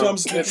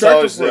 sometimes it's an it's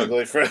always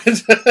attractive the friend.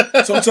 ugly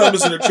friend. Sometimes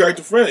it's an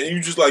attractive friend, and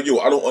you just like, yo,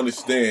 I don't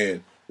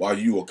understand why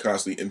you are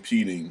constantly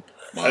impeding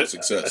my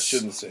success. I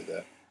shouldn't say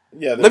that.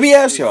 Yeah. Let me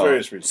ask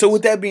y'all. So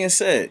with that being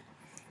said,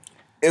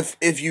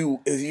 if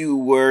you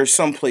were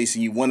someplace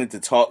and you wanted to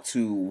talk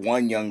to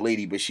one young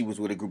lady, but she was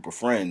with a group of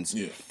friends,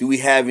 do we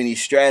have any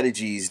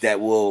strategies that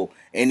will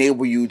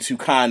enable you to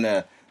kind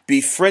of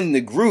befriend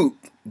the group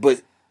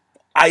but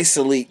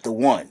isolate the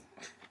one?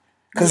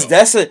 Because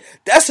that's a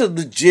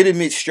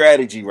legitimate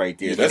strategy right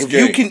there. Yeah, like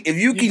if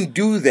you can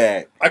do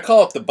that, I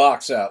call it the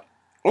box out.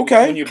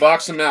 Okay. When you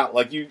box them out,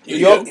 like you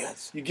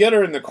get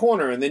her in the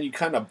corner, and then you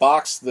kind of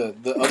box the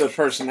other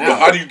person out. But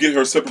how do you get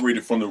her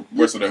separated from the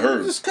rest of the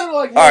herd? Just kind of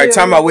like. All right,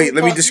 time out. Wait,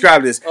 let me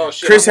describe this. Oh,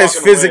 shit, Chris has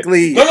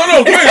physically.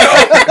 No,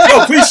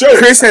 please show.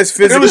 Chris has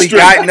physically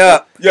gotten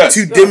up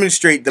to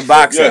demonstrate the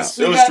box out.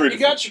 So you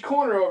got your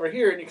corner over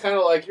here, and you kind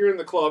of like you're in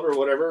the club or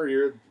whatever, or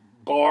you're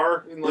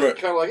bar, and like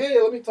kind of like, hey,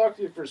 let me talk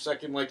to you for a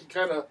second. Like you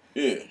kind of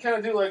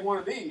do like one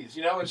of these,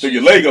 you know. And so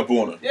your leg up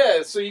on her.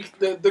 Yeah, so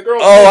the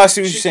girl. Oh, I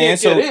see what you're saying.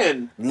 So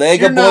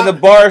leg up on the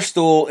bar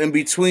stool in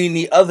between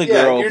the other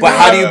girl. But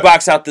how do you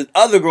box out the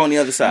other girl on the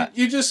other side?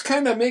 You just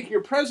kind of make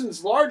your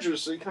presence larger,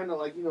 so you kind of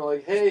like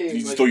like, hey.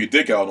 You just throw your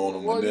dick out on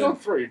them. Well, you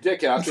don't throw your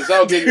dick out because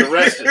that'll get you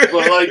arrested.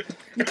 But like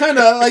you kind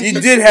of like you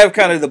did have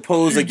kind of the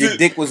pose like your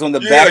dick was on the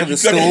back of the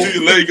stool.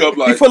 You your leg up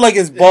like you put like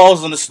his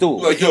balls on the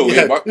stool. Like yo,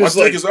 my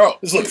dick is out.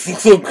 It's like.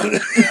 That's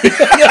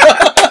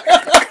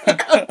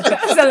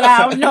a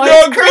loud noise.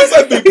 Yo, Chris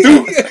at the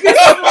Duke.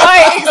 It's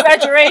my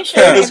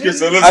exaggeration.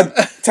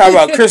 Talk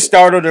about Chris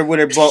startled her with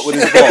his balls.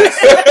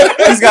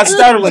 He's got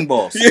startling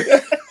balls.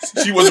 Yeah.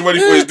 She wasn't ready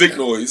for his dick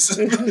noise.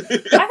 I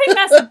think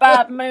that's a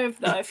bad move,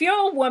 though. If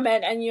you're a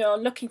woman and you're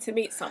looking to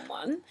meet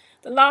someone,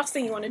 the last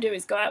thing you want to do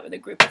is go out with a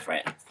group of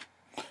friends.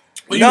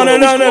 No.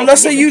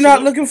 Let's say you're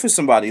not looking for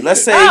somebody.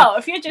 Let's say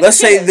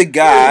the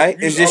guy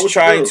is just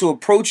trying to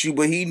approach you,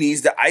 but he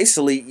needs to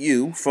isolate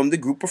you from the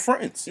group of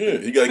friends. Yeah,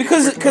 you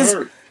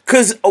gotta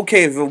because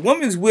okay, if a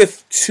woman's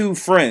with two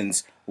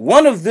friends,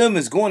 one of them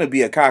is going to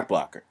be a cock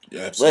blocker.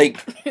 Yeah, absolutely.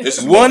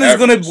 Like one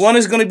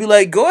is gonna be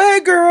like, "Go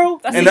ahead, girl,"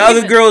 and the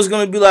other girl is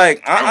gonna be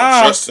like, I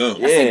don't trust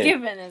him. That's a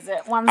given, is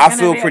it? I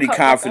feel pretty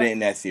confident in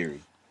that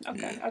theory.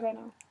 Okay, I don't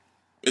know.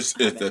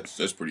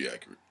 That's pretty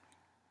accurate.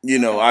 You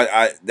know,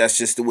 I that's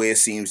just the way it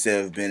seems to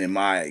have been in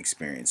my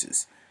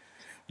experiences.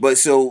 But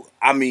so,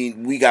 I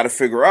mean, we got to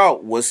figure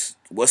out what's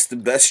the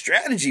best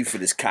strategy for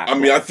this cock. I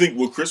mean, I think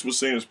what Chris was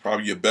saying is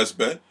probably your best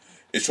bet.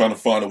 Is trying to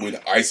find a way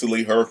to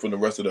isolate her from the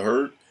rest of the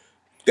herd.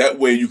 That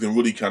way, you can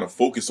really kind of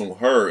focus on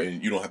her,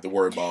 and you don't have to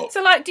worry about.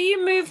 So, like, do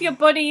you move your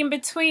body in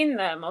between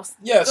them, or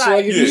yeah? So,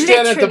 like, if you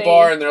stand at the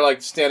bar and they're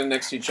like standing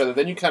next to each other,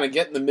 then you kind of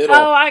get in the middle.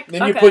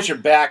 Then you put your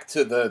back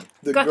to the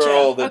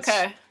girl that's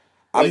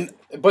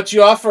but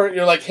you offer.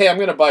 You're like, hey, I'm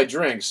going to buy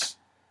drinks.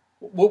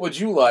 What would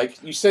you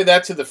like? You say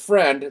that to the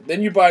friend,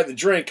 then you buy the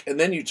drink, and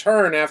then you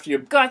turn after you.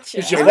 Gotcha.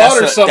 Because you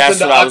bought her something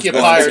to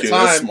occupy her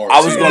time.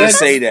 I was going to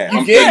say that.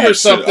 You gave her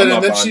something,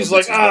 and then she's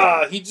like,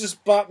 he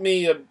just bought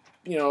me a, So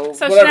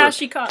whatever. now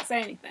she can't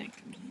say anything.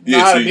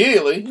 Not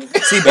immediately.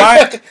 See,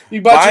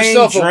 you bought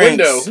yourself a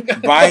window.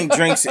 Buying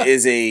drinks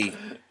is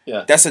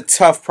that's a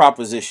tough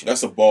proposition.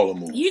 That's a baller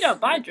move. You don't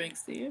buy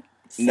drinks, do you?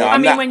 No, I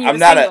I'm mean, not. when you I'm were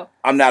not single.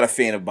 I'm not a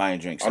fan of buying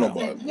drinks. I don't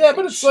no. buy. Yeah,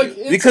 but it's like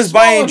it's Because a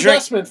small buying drink-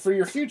 investment for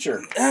your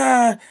future.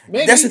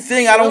 Maybe. That's the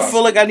thing. I don't Yeah.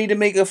 feel like I need to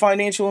make a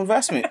financial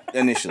investment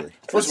initially.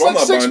 First It's of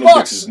all, like I'm not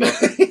buying $6. no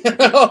bitches. No. You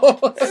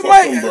know? It Fuck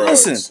might- them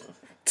broads. listen,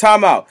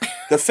 time out.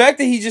 The fact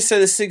that he just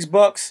said it's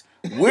 $6,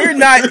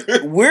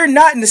 we're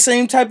not in the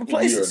same type of We are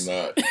places.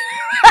 not.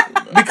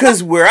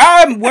 Because where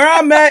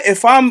I'm at,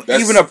 if I'm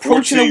That's even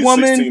approaching 14, a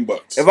woman, 16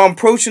 bucks. if I'm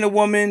approaching a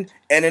woman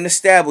at an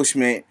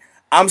establishment,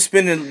 I'm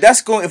spending.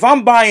 That's going. If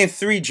I'm buying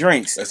 3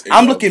 drinks, That's $8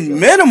 I'm a looking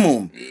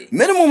drink.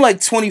 minimum like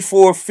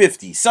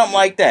 $24.50, something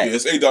like that. Yeah,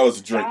 it's $8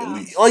 a drink at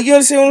least. Like, you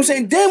understand what I'm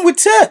saying? Then with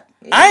tip,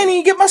 I ain't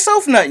even get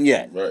myself nothing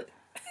yet. Right.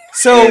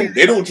 So And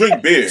they don't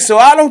drink beer. So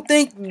I don't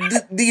think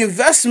the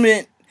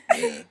investment.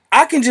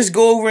 I can just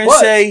go over and But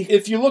say,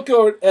 if you look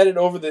at it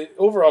over the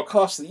overall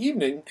cost of the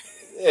evening,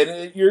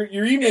 and your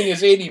evening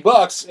is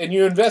 $80, and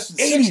you invested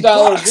 $6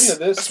 $80. into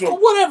this, well,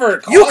 whatever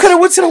it costs. you could have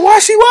went to the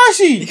washy You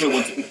washy.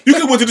 could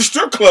have went to the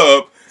strip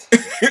club.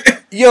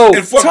 Yo,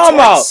 And fuck time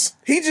twice. out.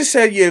 He just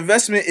said your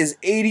investment is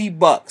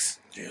 $80.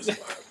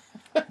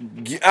 I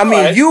mean,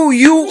 Alright. you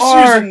Just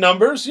are using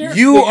numbers here.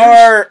 you figures.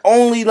 are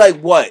only like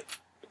what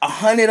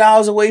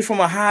 $100 away from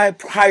a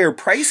higher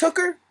price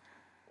hooker.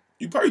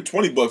 You probably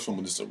 $20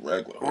 from just a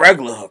regular.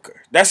 Regular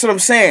hooker. That's what I'm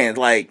saying.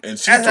 Like, And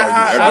she that's probably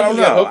how- do I You don't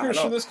get know. hookers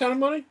for this kind of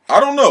money? I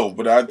don't know,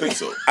 but I think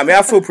so. I mean,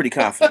 I feel pretty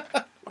confident.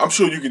 I'm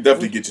sure you can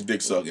definitely get your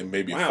dick sucked and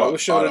maybe. Wow, I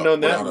wish I would have known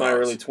that in my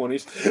early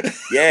 20s.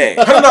 Yeah.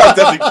 $100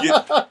 definitely can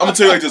get. I'm gonna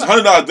tell you like this: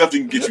 $100 definitely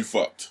can get you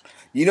fucked.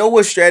 You know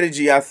what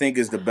strategy I think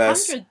is the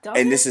best, $100?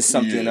 and this is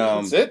something. Yeah.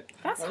 That's it?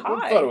 That's I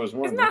high. thought it was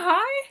more Isn't than that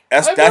high?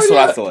 That's I've what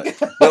I already-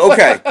 thought. But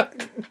okay,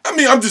 I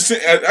mean, I'm just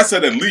saying. I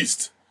said at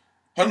least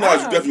 $100. You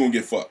definitely gonna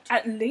get fucked.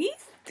 At least?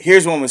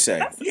 here's what I'm gonna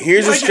say.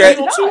 Here's a Like,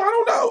 strategy. I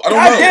don't know.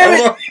 God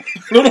damn I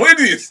don't know what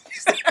it is.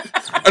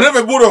 I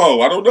never bought a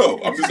hoe. I don't know.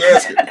 I'm just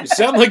asking. You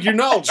sound like you're I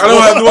knowledgeable.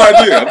 don't have no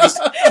idea. I'm just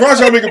trying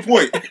to make a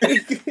point.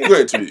 Go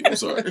ahead, Tweet. I'm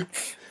sorry.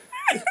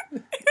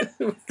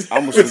 I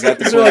almost forgot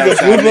to Is put there like a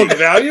that blue book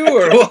value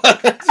or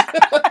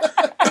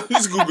what?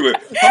 Just Google it.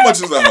 How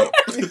much is a hoe?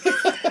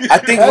 I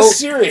think That's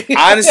Siri.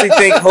 I honestly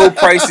think whole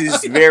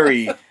prices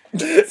vary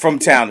from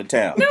town to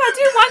town. No, I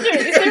do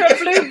wonder, is there a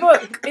blue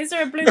book? Is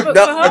there a blue book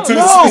No, for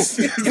hoes?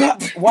 no.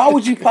 Why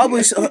would you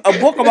publish a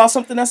book about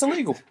something that's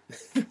illegal?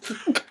 In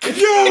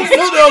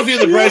Philadelphia,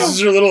 the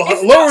prices are a little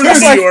lower than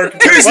That's New like- York.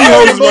 Tennessee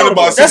hoes is running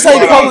about That's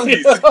like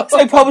 $65. it's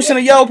like publishing a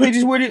Yellow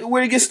Pages where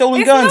they get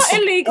stolen It's guns.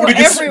 not illegal What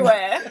do you get-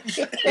 everywhere.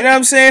 You know what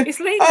I'm saying? It's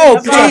legal Oh,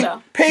 in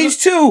Nevada. page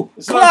 2,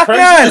 It's not Glock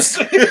 9s.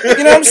 Craigslist.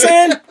 You know what I'm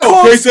saying? Oh,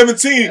 Call, page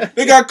 17.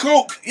 They got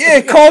coke.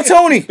 yeah, call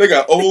Tony. They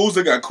got O's.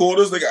 They got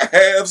quarters. They got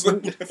halves.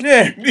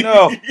 Yeah,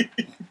 no.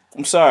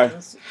 I'm sorry.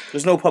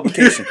 There's no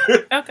publication.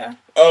 Okay.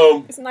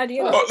 Um. It's an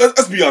idea.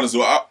 Let's be honest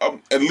though.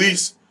 At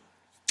least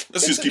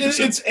let's just keep it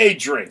simple. It's a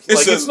drink.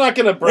 It's It's not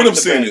going to break What I'm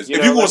the saying bank, is, you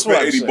if know? you're gonna That's what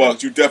spend I'm saying.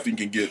 $80, you definitely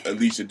can get at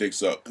least your dick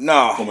sucked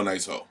No. from a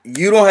nice hoe.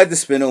 You don't have to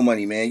spend no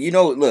money, man. You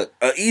know, look,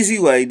 an easy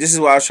way, this is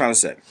what I was trying to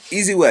say.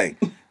 Easy way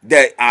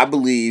that I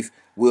believe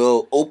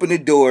will open the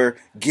door,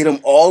 get them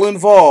all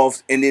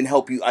involved, and then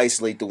help you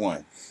isolate the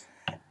one.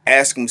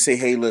 Ask them, say,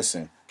 hey,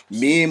 listen,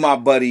 me and my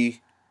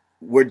buddy,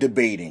 we're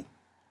debating.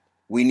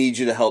 We need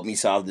you to help me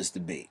solve this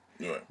debate.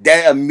 Right.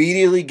 That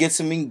immediately gets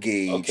them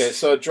engaged. Okay,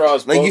 so it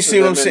draws Like, both you see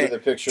of what I'm them saying? into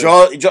the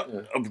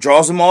picture.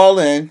 Draws them all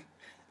in.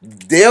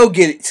 They'll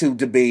get to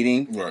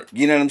debating. Right.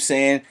 You know what I'm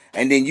saying?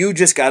 And then you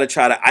just got to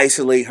try to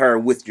isolate her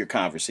with your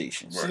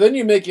conversations. So then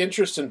you make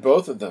interest in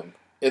both of them,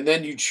 and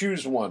then you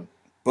choose one.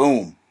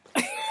 Boom.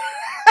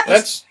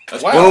 That's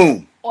wow.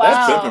 Boom.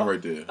 That's Wow. pimping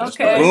right there. That's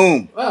Okay. nice.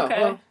 Boom. Wow,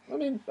 Okay. well, I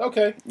mean,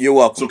 okay. You're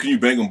welcome. So can you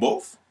bang them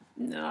both?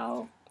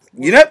 No.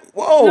 You know?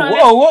 Whoa,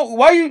 No, whoa.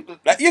 Why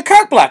you're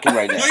cock blocking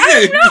right now?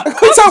 Yeah.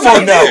 Who's talking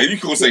about no? Yeah, you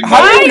gonna say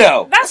How no. do you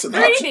know? That's That's an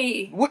option.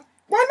 greedy. What?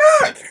 Why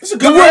not? It's a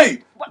good The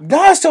rate.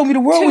 Nas told me the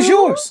world was Two?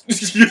 yours.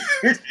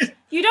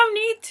 You don't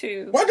need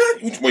to. Why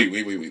not?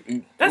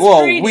 Wait. That's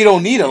Well, greedy. we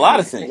don't need a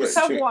lot of things. Wait.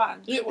 Have one.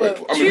 Yeah, Wait,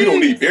 well, I mean, we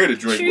don't Choose- need beer to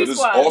drink, but choose it's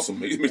one.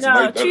 awesome. It makes No,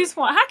 life better. choose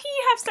one. How can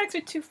you have sex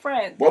with two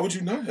friends? Why would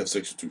you not have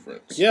sex with two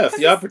friends? yeah, if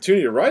the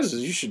opportunity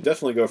arises, you should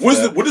definitely go for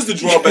that. What is the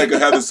drawback of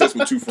having sex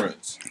with two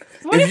friends?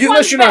 What If if you- one's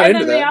unless you're not better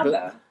into than the that, but-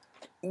 other?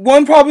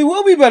 One probably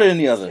will be better than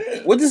the other.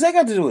 What does that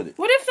got to do with it?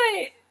 What if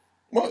they?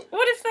 What?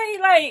 What if they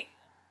like?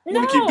 You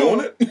No. want to keep doing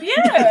it?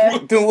 Yeah.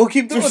 Then we'll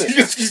keep doing it.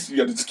 You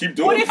got to just keep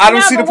doing What it. if, I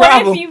don't no, see the but what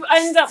problem. if you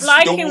end up Don't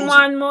liking lose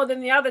one more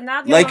than the other?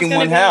 Now the Liking other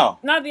one's one gonna how?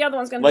 be, now the other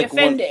one's going to Like be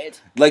one-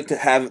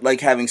 offended.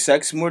 Like having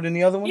sex more than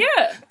the other one?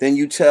 Yeah. Then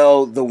you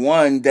tell the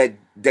one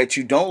that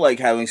you don't like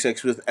having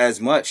sex with as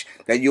much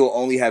that you'll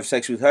only have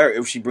sex with her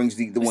if she brings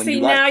the one See,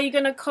 you now like. you're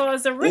going to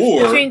cause a rift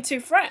Or- between two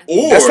friends.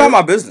 Or That's not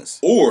my business.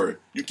 Or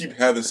you keep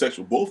having sex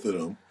with both of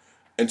them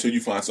until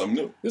you find something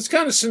new. This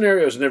kind of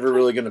scenario is never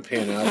really going to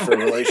pan out for a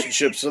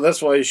relationship, so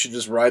that's why you should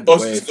just ride the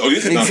wave.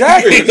 This is not,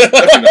 Exactly. this is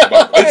definitely not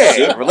about Yeah,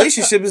 relationship.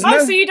 relationship is Oh,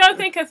 not. so you don't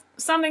think of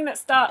something that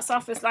starts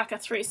off as like a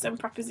threesome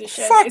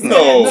proposition Fuck is No.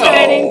 going to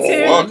turn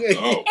into... Fuck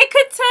no. It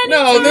could turn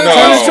No, into... the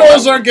No.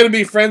 trolls aren't going to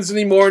be friends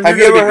anymore. And Have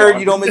you you're ever gonna be heard gone.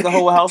 you don't make a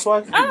whole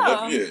housewife?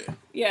 Oh. Yeah.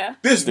 Yeah.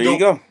 There you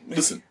go.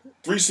 Listen,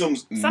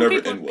 threesomes Some never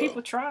end well.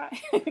 people try.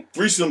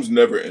 Threesomes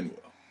never end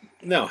well.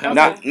 No,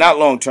 not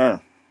long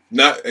term.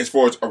 Not as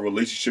far as a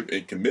relationship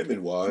and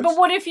commitment wise. But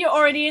what if you're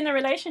already in a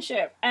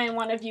relationship and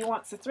one of you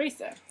wants a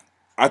threesome?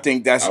 I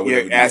think that's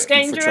you're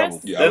asking for trouble.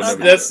 Yeah,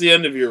 that's the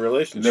end of your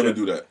relationship. Never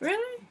do that.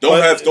 Really?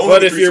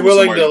 But if you're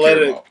willing to let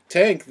it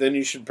tank, then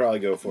you should probably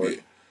go for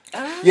it.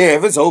 Yeah,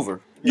 if it's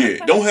over.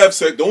 Yeah, don't have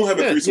sex. Don't have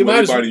a threesome with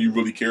anybody you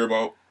really care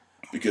about.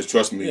 Because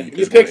trust me,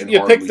 you pick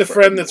the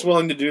friend that's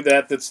willing to do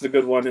that. That's the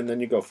good one, and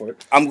then you go for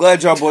it. I'm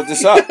glad y'all brought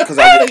this up because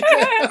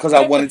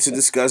I wanted to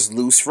discuss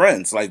loose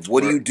friends. Like,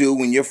 what do you do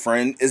when your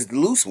friend is the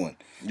loose one,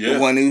 the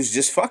one who's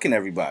just fucking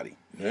everybody?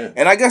 Yeah.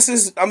 And I guess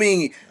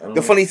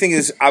the funny thing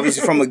is,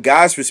 obviously, from a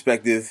guy's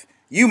perspective,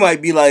 you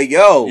might be like,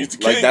 "Yo,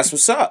 like that's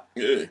what's up,"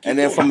 and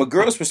then from a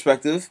girl's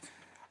perspective,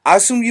 I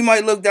assume you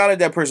might look down at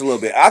that person a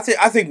little bit.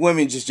 I think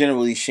women just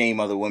generally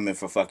shame other women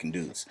for fucking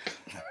dudes.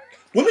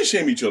 Women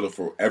shame each other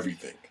for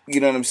everything. You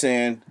know what I'm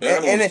saying?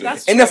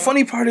 And the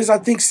funny part is, I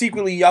think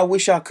secretly y'all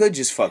wish y'all could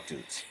just fuck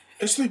dudes.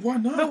 It's like, why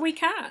not? But we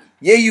can.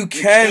 Yeah, you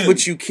can,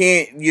 but you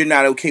can't. You're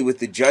not okay with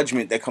the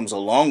judgment that comes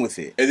along with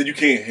it. And then you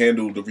can't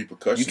handle the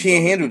repercussions. You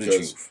can't handle the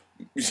truth.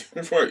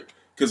 Right.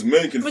 Because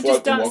men can fuck and walk away. But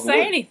just don't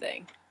say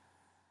anything.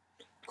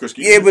 Chris,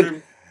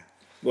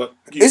 what?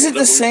 Is it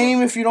the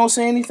same if you don't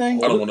say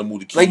anything? I don't want to move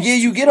the keys. Like, yeah,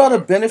 you get all the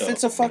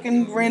benefits of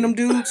fucking random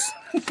dudes,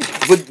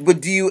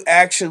 but do you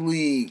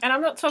actually? And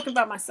I'm not talking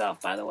about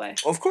myself, by the way.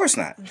 Of course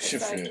not.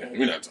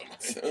 We're not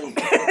talking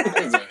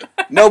about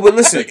No, but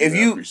listen,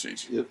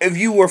 if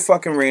you were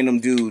fucking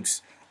random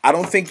dudes, I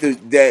don't think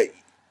that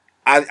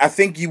I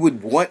think you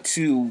would want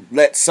to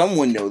let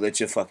someone know that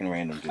you're fucking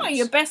random dudes. Oh,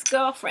 your best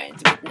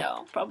girlfriend would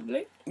know,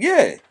 probably.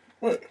 Yeah,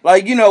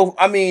 like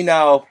I mean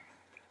now.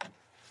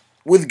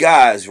 With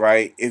guys,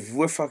 right? If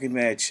we're fucking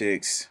mad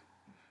chicks,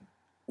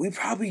 we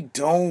probably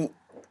don't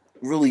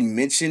really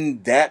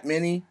mention that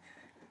many.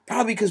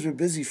 Probably because we're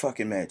busy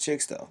fucking mad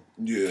chicks, though.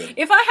 Yeah.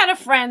 If I had a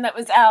friend that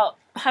was out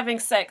having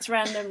sex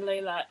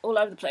randomly, like all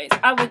over the place,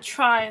 I would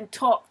try and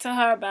talk to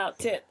her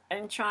about it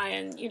and try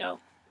and,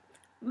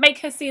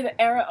 make her see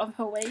the error of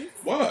her ways.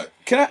 What?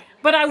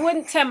 But I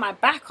wouldn't turn my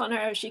back on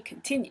her if she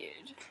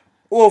continued.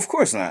 Well, of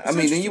course not. I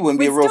mean, then you wouldn't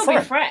be a real friend.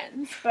 We'd still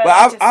be friends. But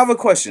I have a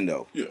question,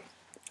 though. Yeah.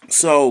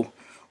 So,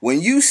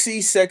 when you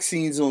see sex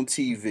scenes on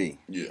TV,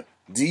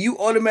 do you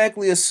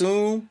automatically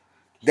assume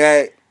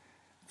that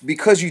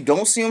because you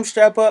don't see them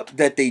strap up,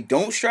 that they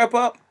don't strap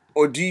up?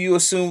 Or do you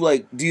assume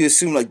like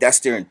that's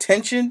their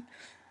intention?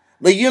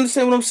 Like, you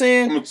understand what I'm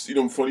saying?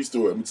 Funny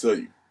story, I'm going to tell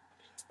you.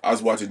 I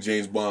was watching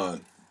James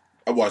Bond.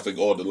 I watched like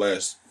all the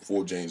last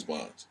 4 James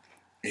Bonds.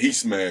 He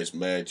smashed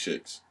mad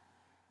chicks.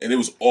 And it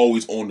was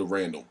always on the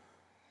random.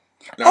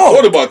 Now, I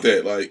thought about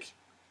that, like,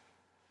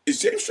 is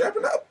James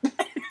strapping up?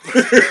 I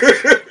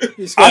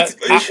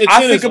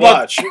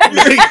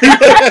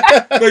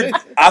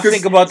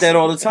think about that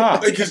all the time.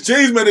 Because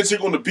James met a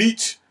chick on the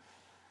beach,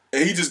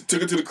 and he just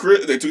took her to the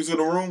crib. They took her to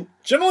the room.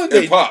 Generally,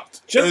 they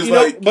popped.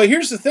 But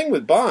here's the thing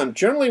with Bond.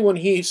 Generally, when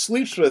he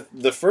sleeps with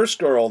the first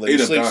girl that he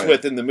sleeps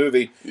with in the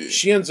movie,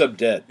 she ends up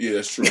dead. Yeah,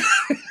 that's true.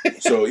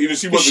 So even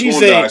she wasn't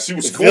going to die. She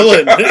was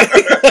villain. I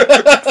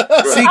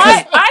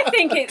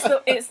think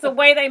it's the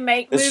way they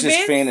make movies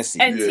just fantasy.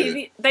 And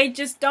TV. They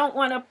just don't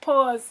want to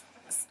pause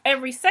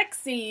every sex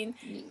scene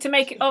to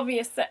make it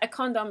obvious that a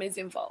condom is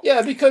involved.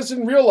 Yeah, because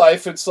in real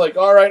life, it's like,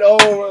 all right,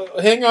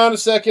 hang on a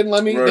second,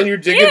 let me. Right. Then you're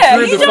digging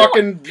through the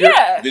fucking.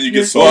 Then you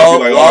get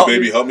salty, like, oh,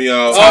 baby, help me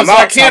out.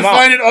 I can't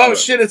find it. Oh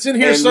shit, it's in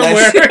here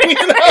somewhere.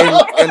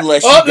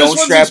 Unless you don't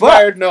strap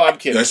up. No, I'm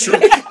kidding. That's true.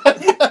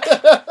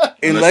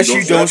 Unless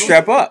you don't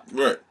strap up.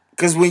 Right.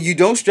 Because when you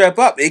don't strap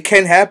up, it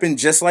can happen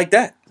just like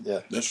that.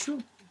 Yeah, that's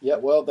true. Yeah,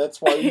 well, that's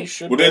why you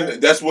should. Well, then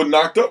that's what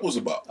Knocked Up was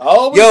about.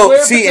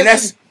 And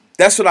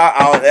that's what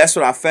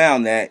I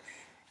found, that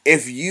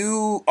if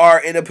you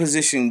are in a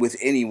position with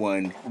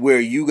anyone where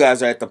you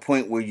guys are at the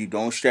point where you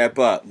don't strap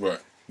up,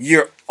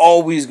 you're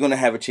always going to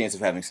have a chance of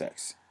having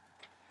sex.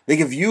 Like,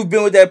 if you've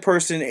been with that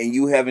person and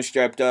you haven't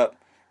strapped up,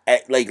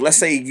 let's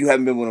say you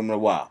haven't been with them in a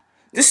while,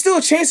 there's still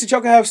a chance that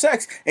y'all can have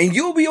sex, and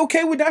you'll be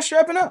okay with not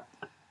strapping up.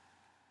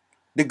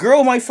 The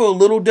girl might feel a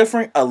little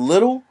different,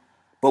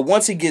 but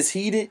once it gets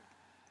heated,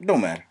 it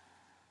don't matter.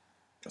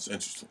 That's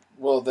interesting.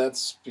 Well,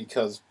 that's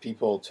because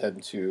people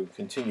tend to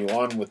continue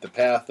on with the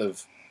path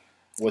of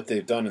what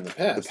they've done in the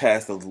past. The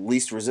path of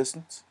least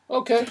resistance?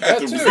 Okay.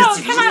 So,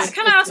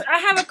 can I ask, I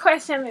have a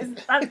question.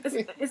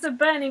 It's a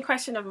burning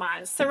question of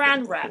mine.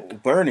 Saran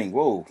wrap. Burning?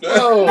 Whoa.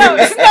 No,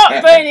 it's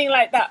not burning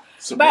like that.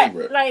 Saran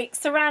wrap. Like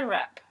saran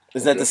wrap.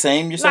 Is that the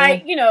same, you're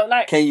saying?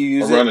 Like... Can you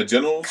use around the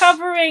genitals?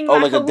 Covering...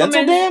 like a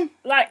dental dam?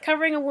 Like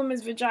covering a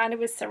woman's vagina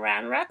with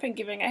saran wrap and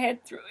giving a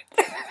head through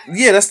it.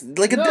 Yeah, that's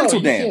like a dental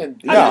dam.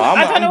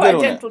 I don't know what a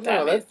dental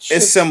dam is.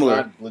 It's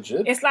similar.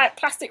 Legit. It's like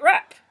plastic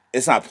wrap.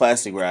 It's not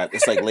plastic wrap.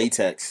 It's like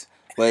latex.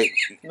 But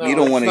you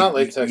don't want to... It's not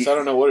latex. I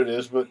don't know what it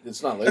is, but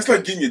it's not latex. It's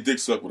like getting your dick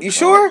sucked with a You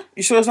sure?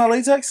 You sure it's not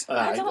latex?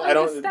 I don't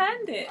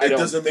understand it. It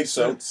doesn't make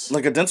sense.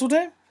 Like a dental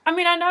dam? I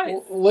mean, I know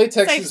it's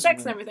latex safe is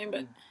sex and everything,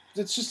 but...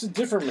 it's just a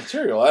different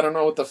material. I don't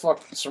know what the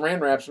fuck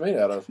Saran wrap's made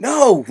out of.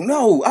 No,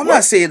 I'm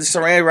not saying the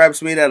Saran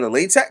wrap's made out of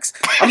latex.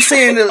 I'm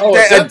saying that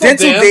a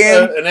dental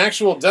dam, an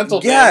actual dental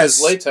dam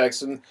is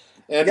latex, and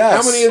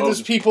how many of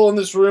these people in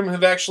this room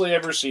have actually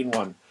ever seen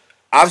one?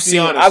 I've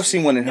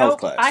seen one in health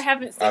class. I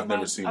haven't seen one. I've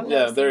never seen one.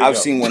 Yeah, there you I've go.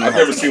 seen one. I've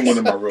never seen one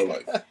in my real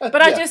life.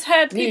 But I just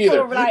heard people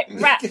either.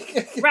 wrap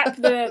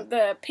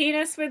the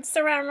penis with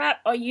Saran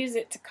wrap or use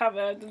it to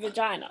cover the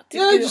vagina.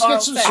 Yeah, just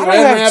get some I Saran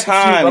don't have wrap,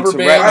 time rubber to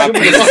bands. wrap my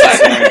penis with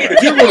Saran wrap.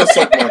 If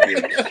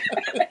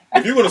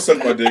you're gonna suck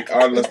my dick,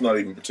 let's not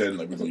even pretend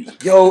like we're gonna use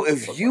it. Yo,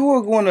 if you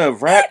were gonna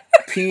wrap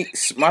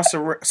my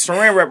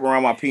Saran wrap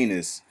around my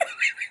penis,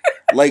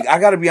 like, I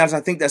gotta be honest, I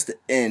think that's the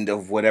end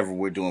of whatever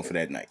we're doing for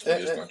that night.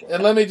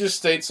 And let me just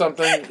state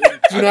something.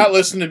 Do not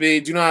listen to me.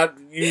 Do not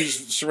use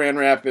Saran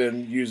wrap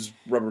and use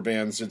rubber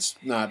bands. It's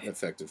not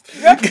effective.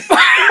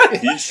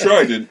 He's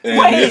tried it, and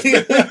Wait. he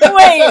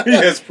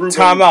has proven.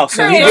 Time out.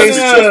 So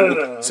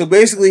No. so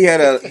basically, he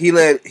had a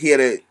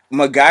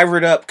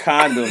MacGyvered up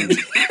condom with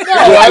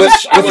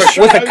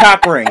a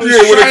cock ring. Yeah,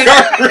 with a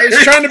cock ring.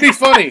 It's trying to be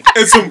funny.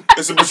 And some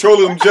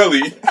petroleum jelly.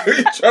 You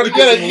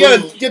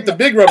gotta get the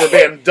big rubber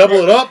band, double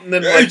it up, and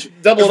then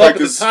double it up at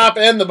the top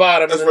and the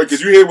bottom. That's right,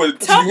 because you hit with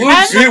his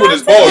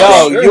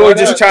balls. Yo, you were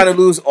just trying to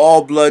lose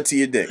all blood to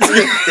your dick.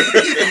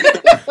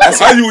 That's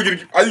how you would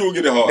get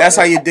it hard. That's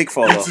how your dick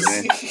fall off,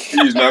 man.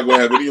 He's not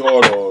gonna have any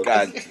hard on.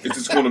 God. It's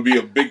just gonna be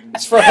a big.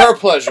 It's for her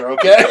pleasure,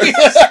 okay?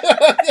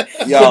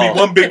 It's gonna be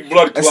one big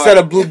blood clot. Instead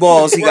of blue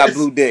balls, he got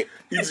blue dick.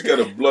 He just got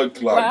a blood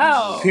clot.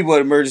 Wow. People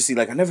at emergency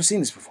like, I've never seen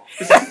this before.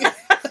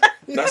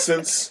 Not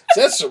since.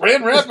 That's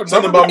Saran wrap and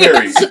Something about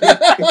Mary.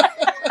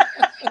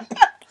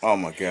 Oh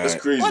my god. That's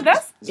crazy. Well,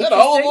 that's Is that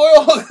olive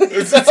oil?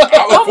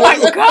 oh my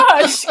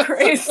gosh,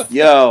 Chris.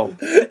 Yo.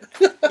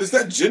 Is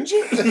that ginger?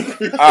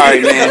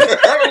 Alright, man.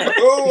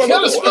 It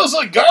kind of smells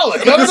like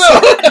garlic. I don't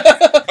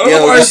know.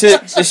 Yo,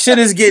 the shit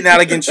is getting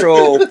out of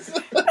control.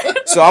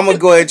 So I'm going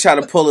to go ahead and try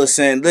to pull us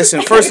in.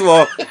 Listen, first of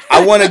all,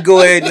 I want to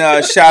go ahead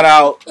and shout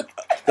out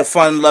the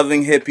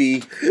fun-loving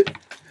hippie.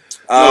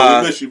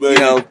 We miss you, baby.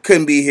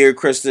 Couldn't be here.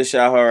 Krista,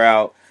 shout her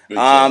out.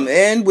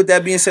 And with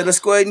that being said, let's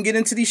go ahead and get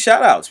into these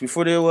shout-outs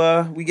before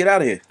we get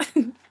out of here.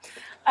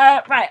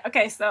 Right,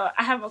 okay, so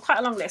I have quite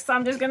a long list, so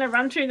I'm just going to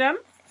run through them.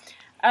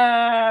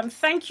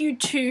 Thank you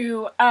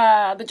to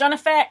The John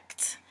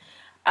Effect,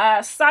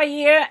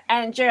 Sayer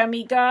and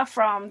Jeremy Gurr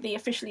from the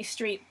Officially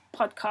Street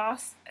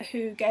podcast,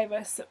 who gave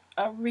us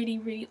a really,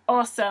 really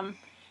awesome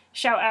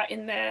shout out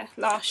in their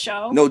last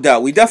show. No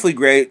doubt. We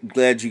definitely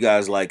glad you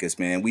guys like us,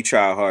 man. We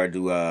try hard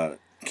to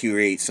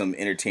curate some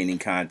entertaining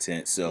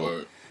content.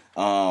 So,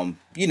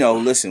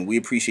 listen, we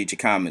appreciate your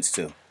comments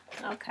too.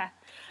 Okay.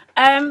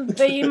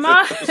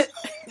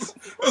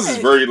 This is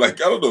very, I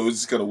don't know, it's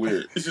just kind of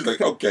weird. It's just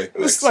like, okay.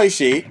 It's like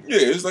shade. Yeah,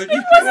 it's like...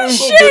 It wasn't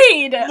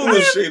shade. A little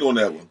bit shade on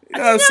that one. You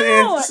know what I'm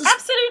saying? No,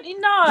 absolutely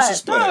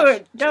not.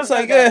 Don't. It's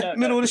like,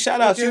 middle of the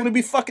shout outs. You want to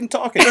be fucking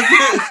talking. Go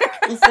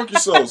fuck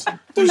yourselves.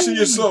 Do shit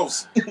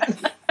yourselves.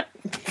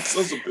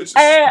 Sons of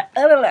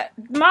bitches.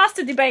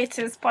 Master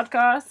Debaters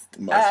podcast.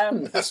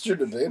 Master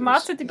Debaters.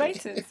 Master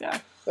Debaters, yeah.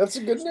 That's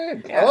a good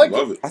name. Yeah. I like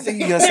Love it. it. I think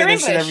you guys say that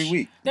shit every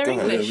week. They're Go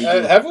ahead. English.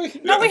 Have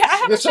we? No, I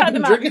haven't shouted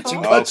them out drinking too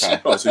before. much.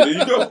 Okay. Oh, so there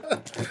you go.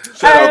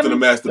 Shout out to the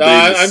Master No,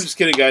 Debaters. I'm just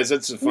kidding, guys.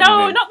 That's a funny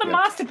No, name. not the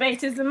Master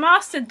Debaters, the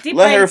Master Debaters.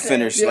 Let her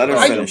finish. Let her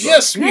finish.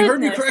 Yes, we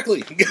heard you Goodness.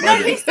 correctly.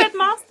 No, he said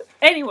Master.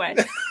 Anyway.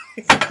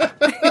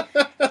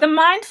 The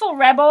Mindful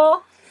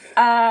Rebel,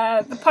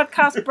 the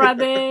Podcast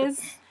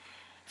Brothers,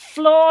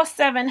 Floor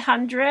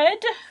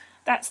 700,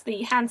 that's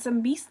the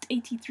Handsome Beast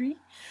 83,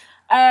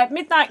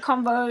 Midnight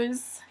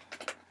Combos,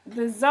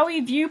 the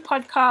Zoe View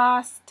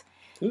podcast.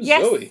 Who's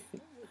Yes. Zoe?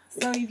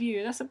 Zoe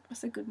View, that's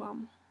a good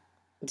one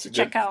That's to a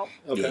check out.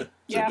 Okay.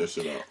 Yeah. Check that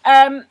shit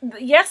out.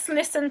 The Yes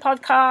Listen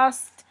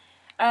podcast,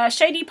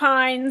 Shady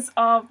Pines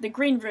of the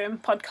Green Room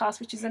podcast,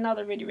 which is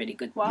another really, really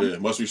good one. Yeah,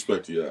 much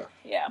respect to you.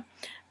 Yeah.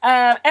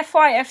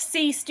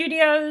 FYFC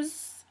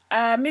Studios,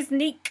 Ms.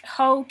 Neek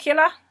Ho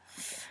Killer,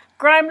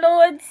 Grime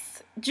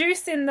Lords,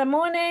 Juice in the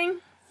Morning,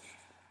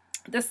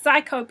 The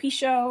Psycho P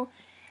Show,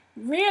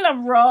 Real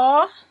and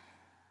Raw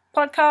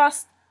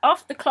podcast,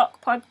 Off the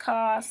Clock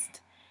podcast,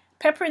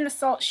 Pepper in the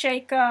Salt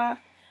Shaker,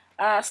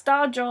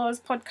 Star Jaws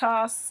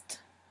podcast,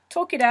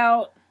 Talk It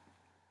Out,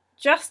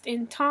 Just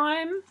in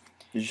Time.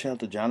 Did you shout out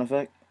the John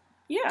Effect?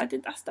 Yeah, I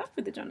did that stuff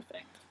with the John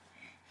Effect.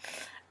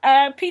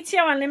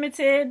 PTO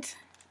Unlimited,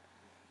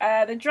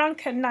 The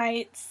Drunken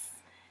Knights,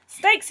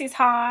 Stakes is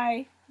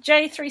High,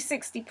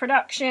 J360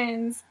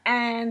 Productions,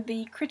 and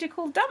the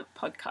Critical Dump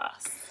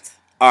podcast.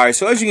 All right,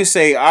 so as you can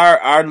say,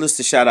 our list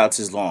of shout-outs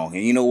is long.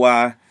 And you know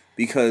why?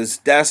 Because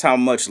that's how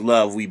much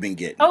love we've been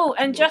getting. Oh,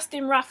 and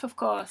Justin Ruff, of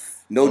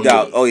course. No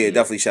doubt. Oh, yeah,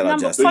 definitely shout out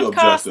Justin. Big up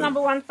Podcast Justin.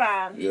 number one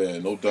fan. Yeah,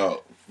 no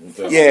doubt.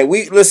 Yeah,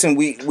 we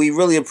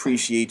really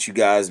appreciate you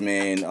guys,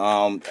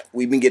 man.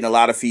 We've been getting a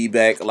lot of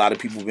feedback. A lot of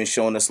people have been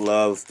showing us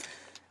love.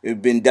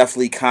 They've been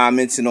definitely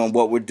commenting on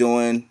what we're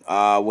doing,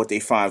 what they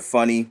find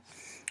funny.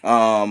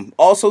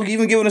 Also,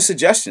 even giving us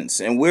suggestions,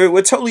 and we're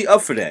totally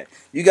up for that.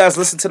 You guys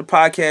listen to the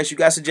podcast. You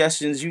got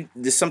suggestions.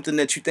 There's something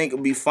that you think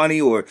would be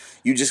funny, or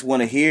you just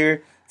want to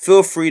hear.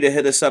 Feel free to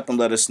hit us up and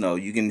let us know.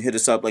 You can hit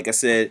us up, like I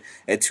said,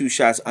 at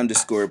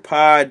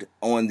 2shots_pod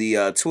on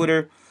the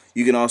Twitter.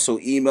 You can also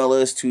email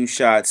us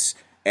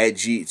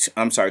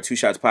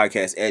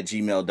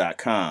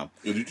 2shotspodcast@gmail.com.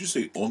 Yo, did you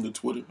say on the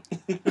Twitter?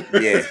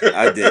 Yeah,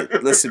 I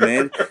did. Listen,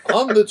 man.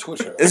 On the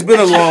Twitter. It's been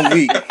a long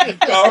week.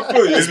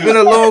 It's been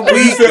a long When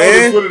you week, said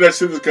man. on the Twitter, that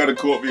shit just kind of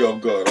caught me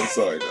off guard. I'm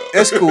sorry, though.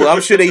 That's cool.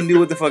 I'm sure they knew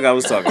what the fuck I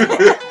was talking about.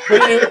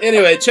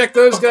 Anyway, check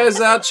those guys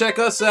out. Check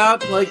us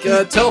out. Like,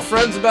 tell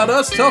friends about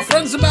us. Tell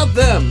friends about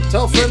them.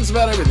 Tell friends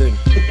about everything.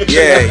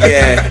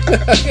 Yeah.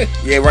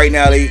 Right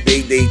now they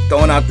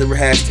throwing out the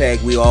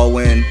hashtag We All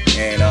Win,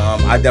 and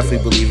I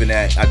definitely believe in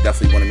that. I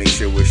definitely want to make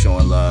sure we're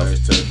showing love.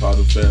 Hashtag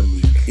Positive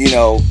Family. You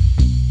know,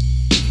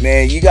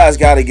 man, you guys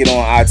got to get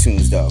on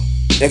iTunes though.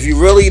 If you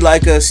really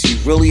like us, you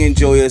really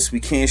enjoy us, we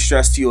can't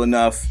stress to you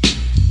enough.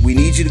 We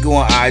need you to go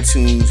on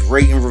iTunes,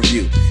 rate and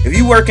review. If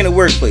you work in a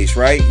workplace,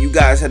 right? You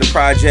guys had a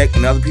project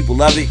and other people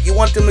love it. You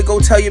want them to go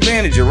tell your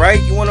manager, right?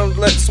 You want to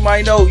let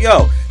somebody know,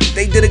 yo,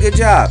 they did a good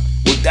job.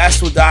 Well,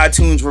 that's what the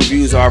iTunes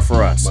reviews are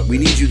for us. We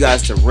need you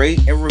guys to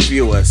rate and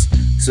review us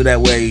so that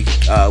way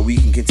we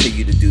can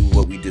continue to do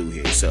what we do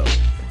here. So,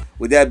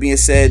 with that being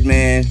said,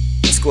 man,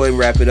 let's go ahead and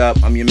wrap it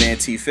up. I'm your man,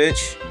 T.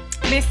 Fitch.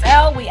 Miss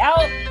L, we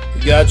out.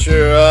 You got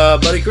your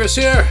buddy Chris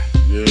here.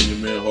 Yeah, your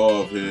man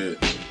Harv here.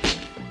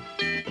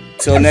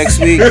 Till next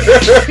week. All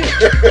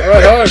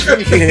right, Harv.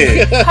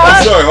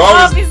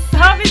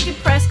 Harv is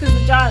depressed because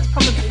the Giants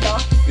probably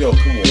lost. Yo,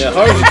 come on. Yeah,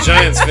 Harv's a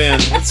Giants fan.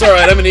 It's all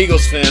right. I'm an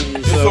Eagles fan.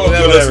 It's So all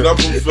good. Listen, I'm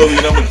from Philly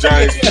and I'm a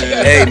Giants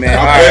fan. Hey, man.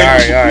 All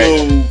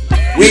right.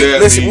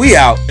 We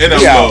out. And we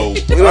I'm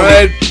out. low. All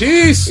right,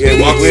 peace.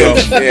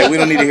 Yeah, we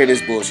don't need to hear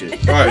this bullshit.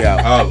 All right, We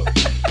out. holla.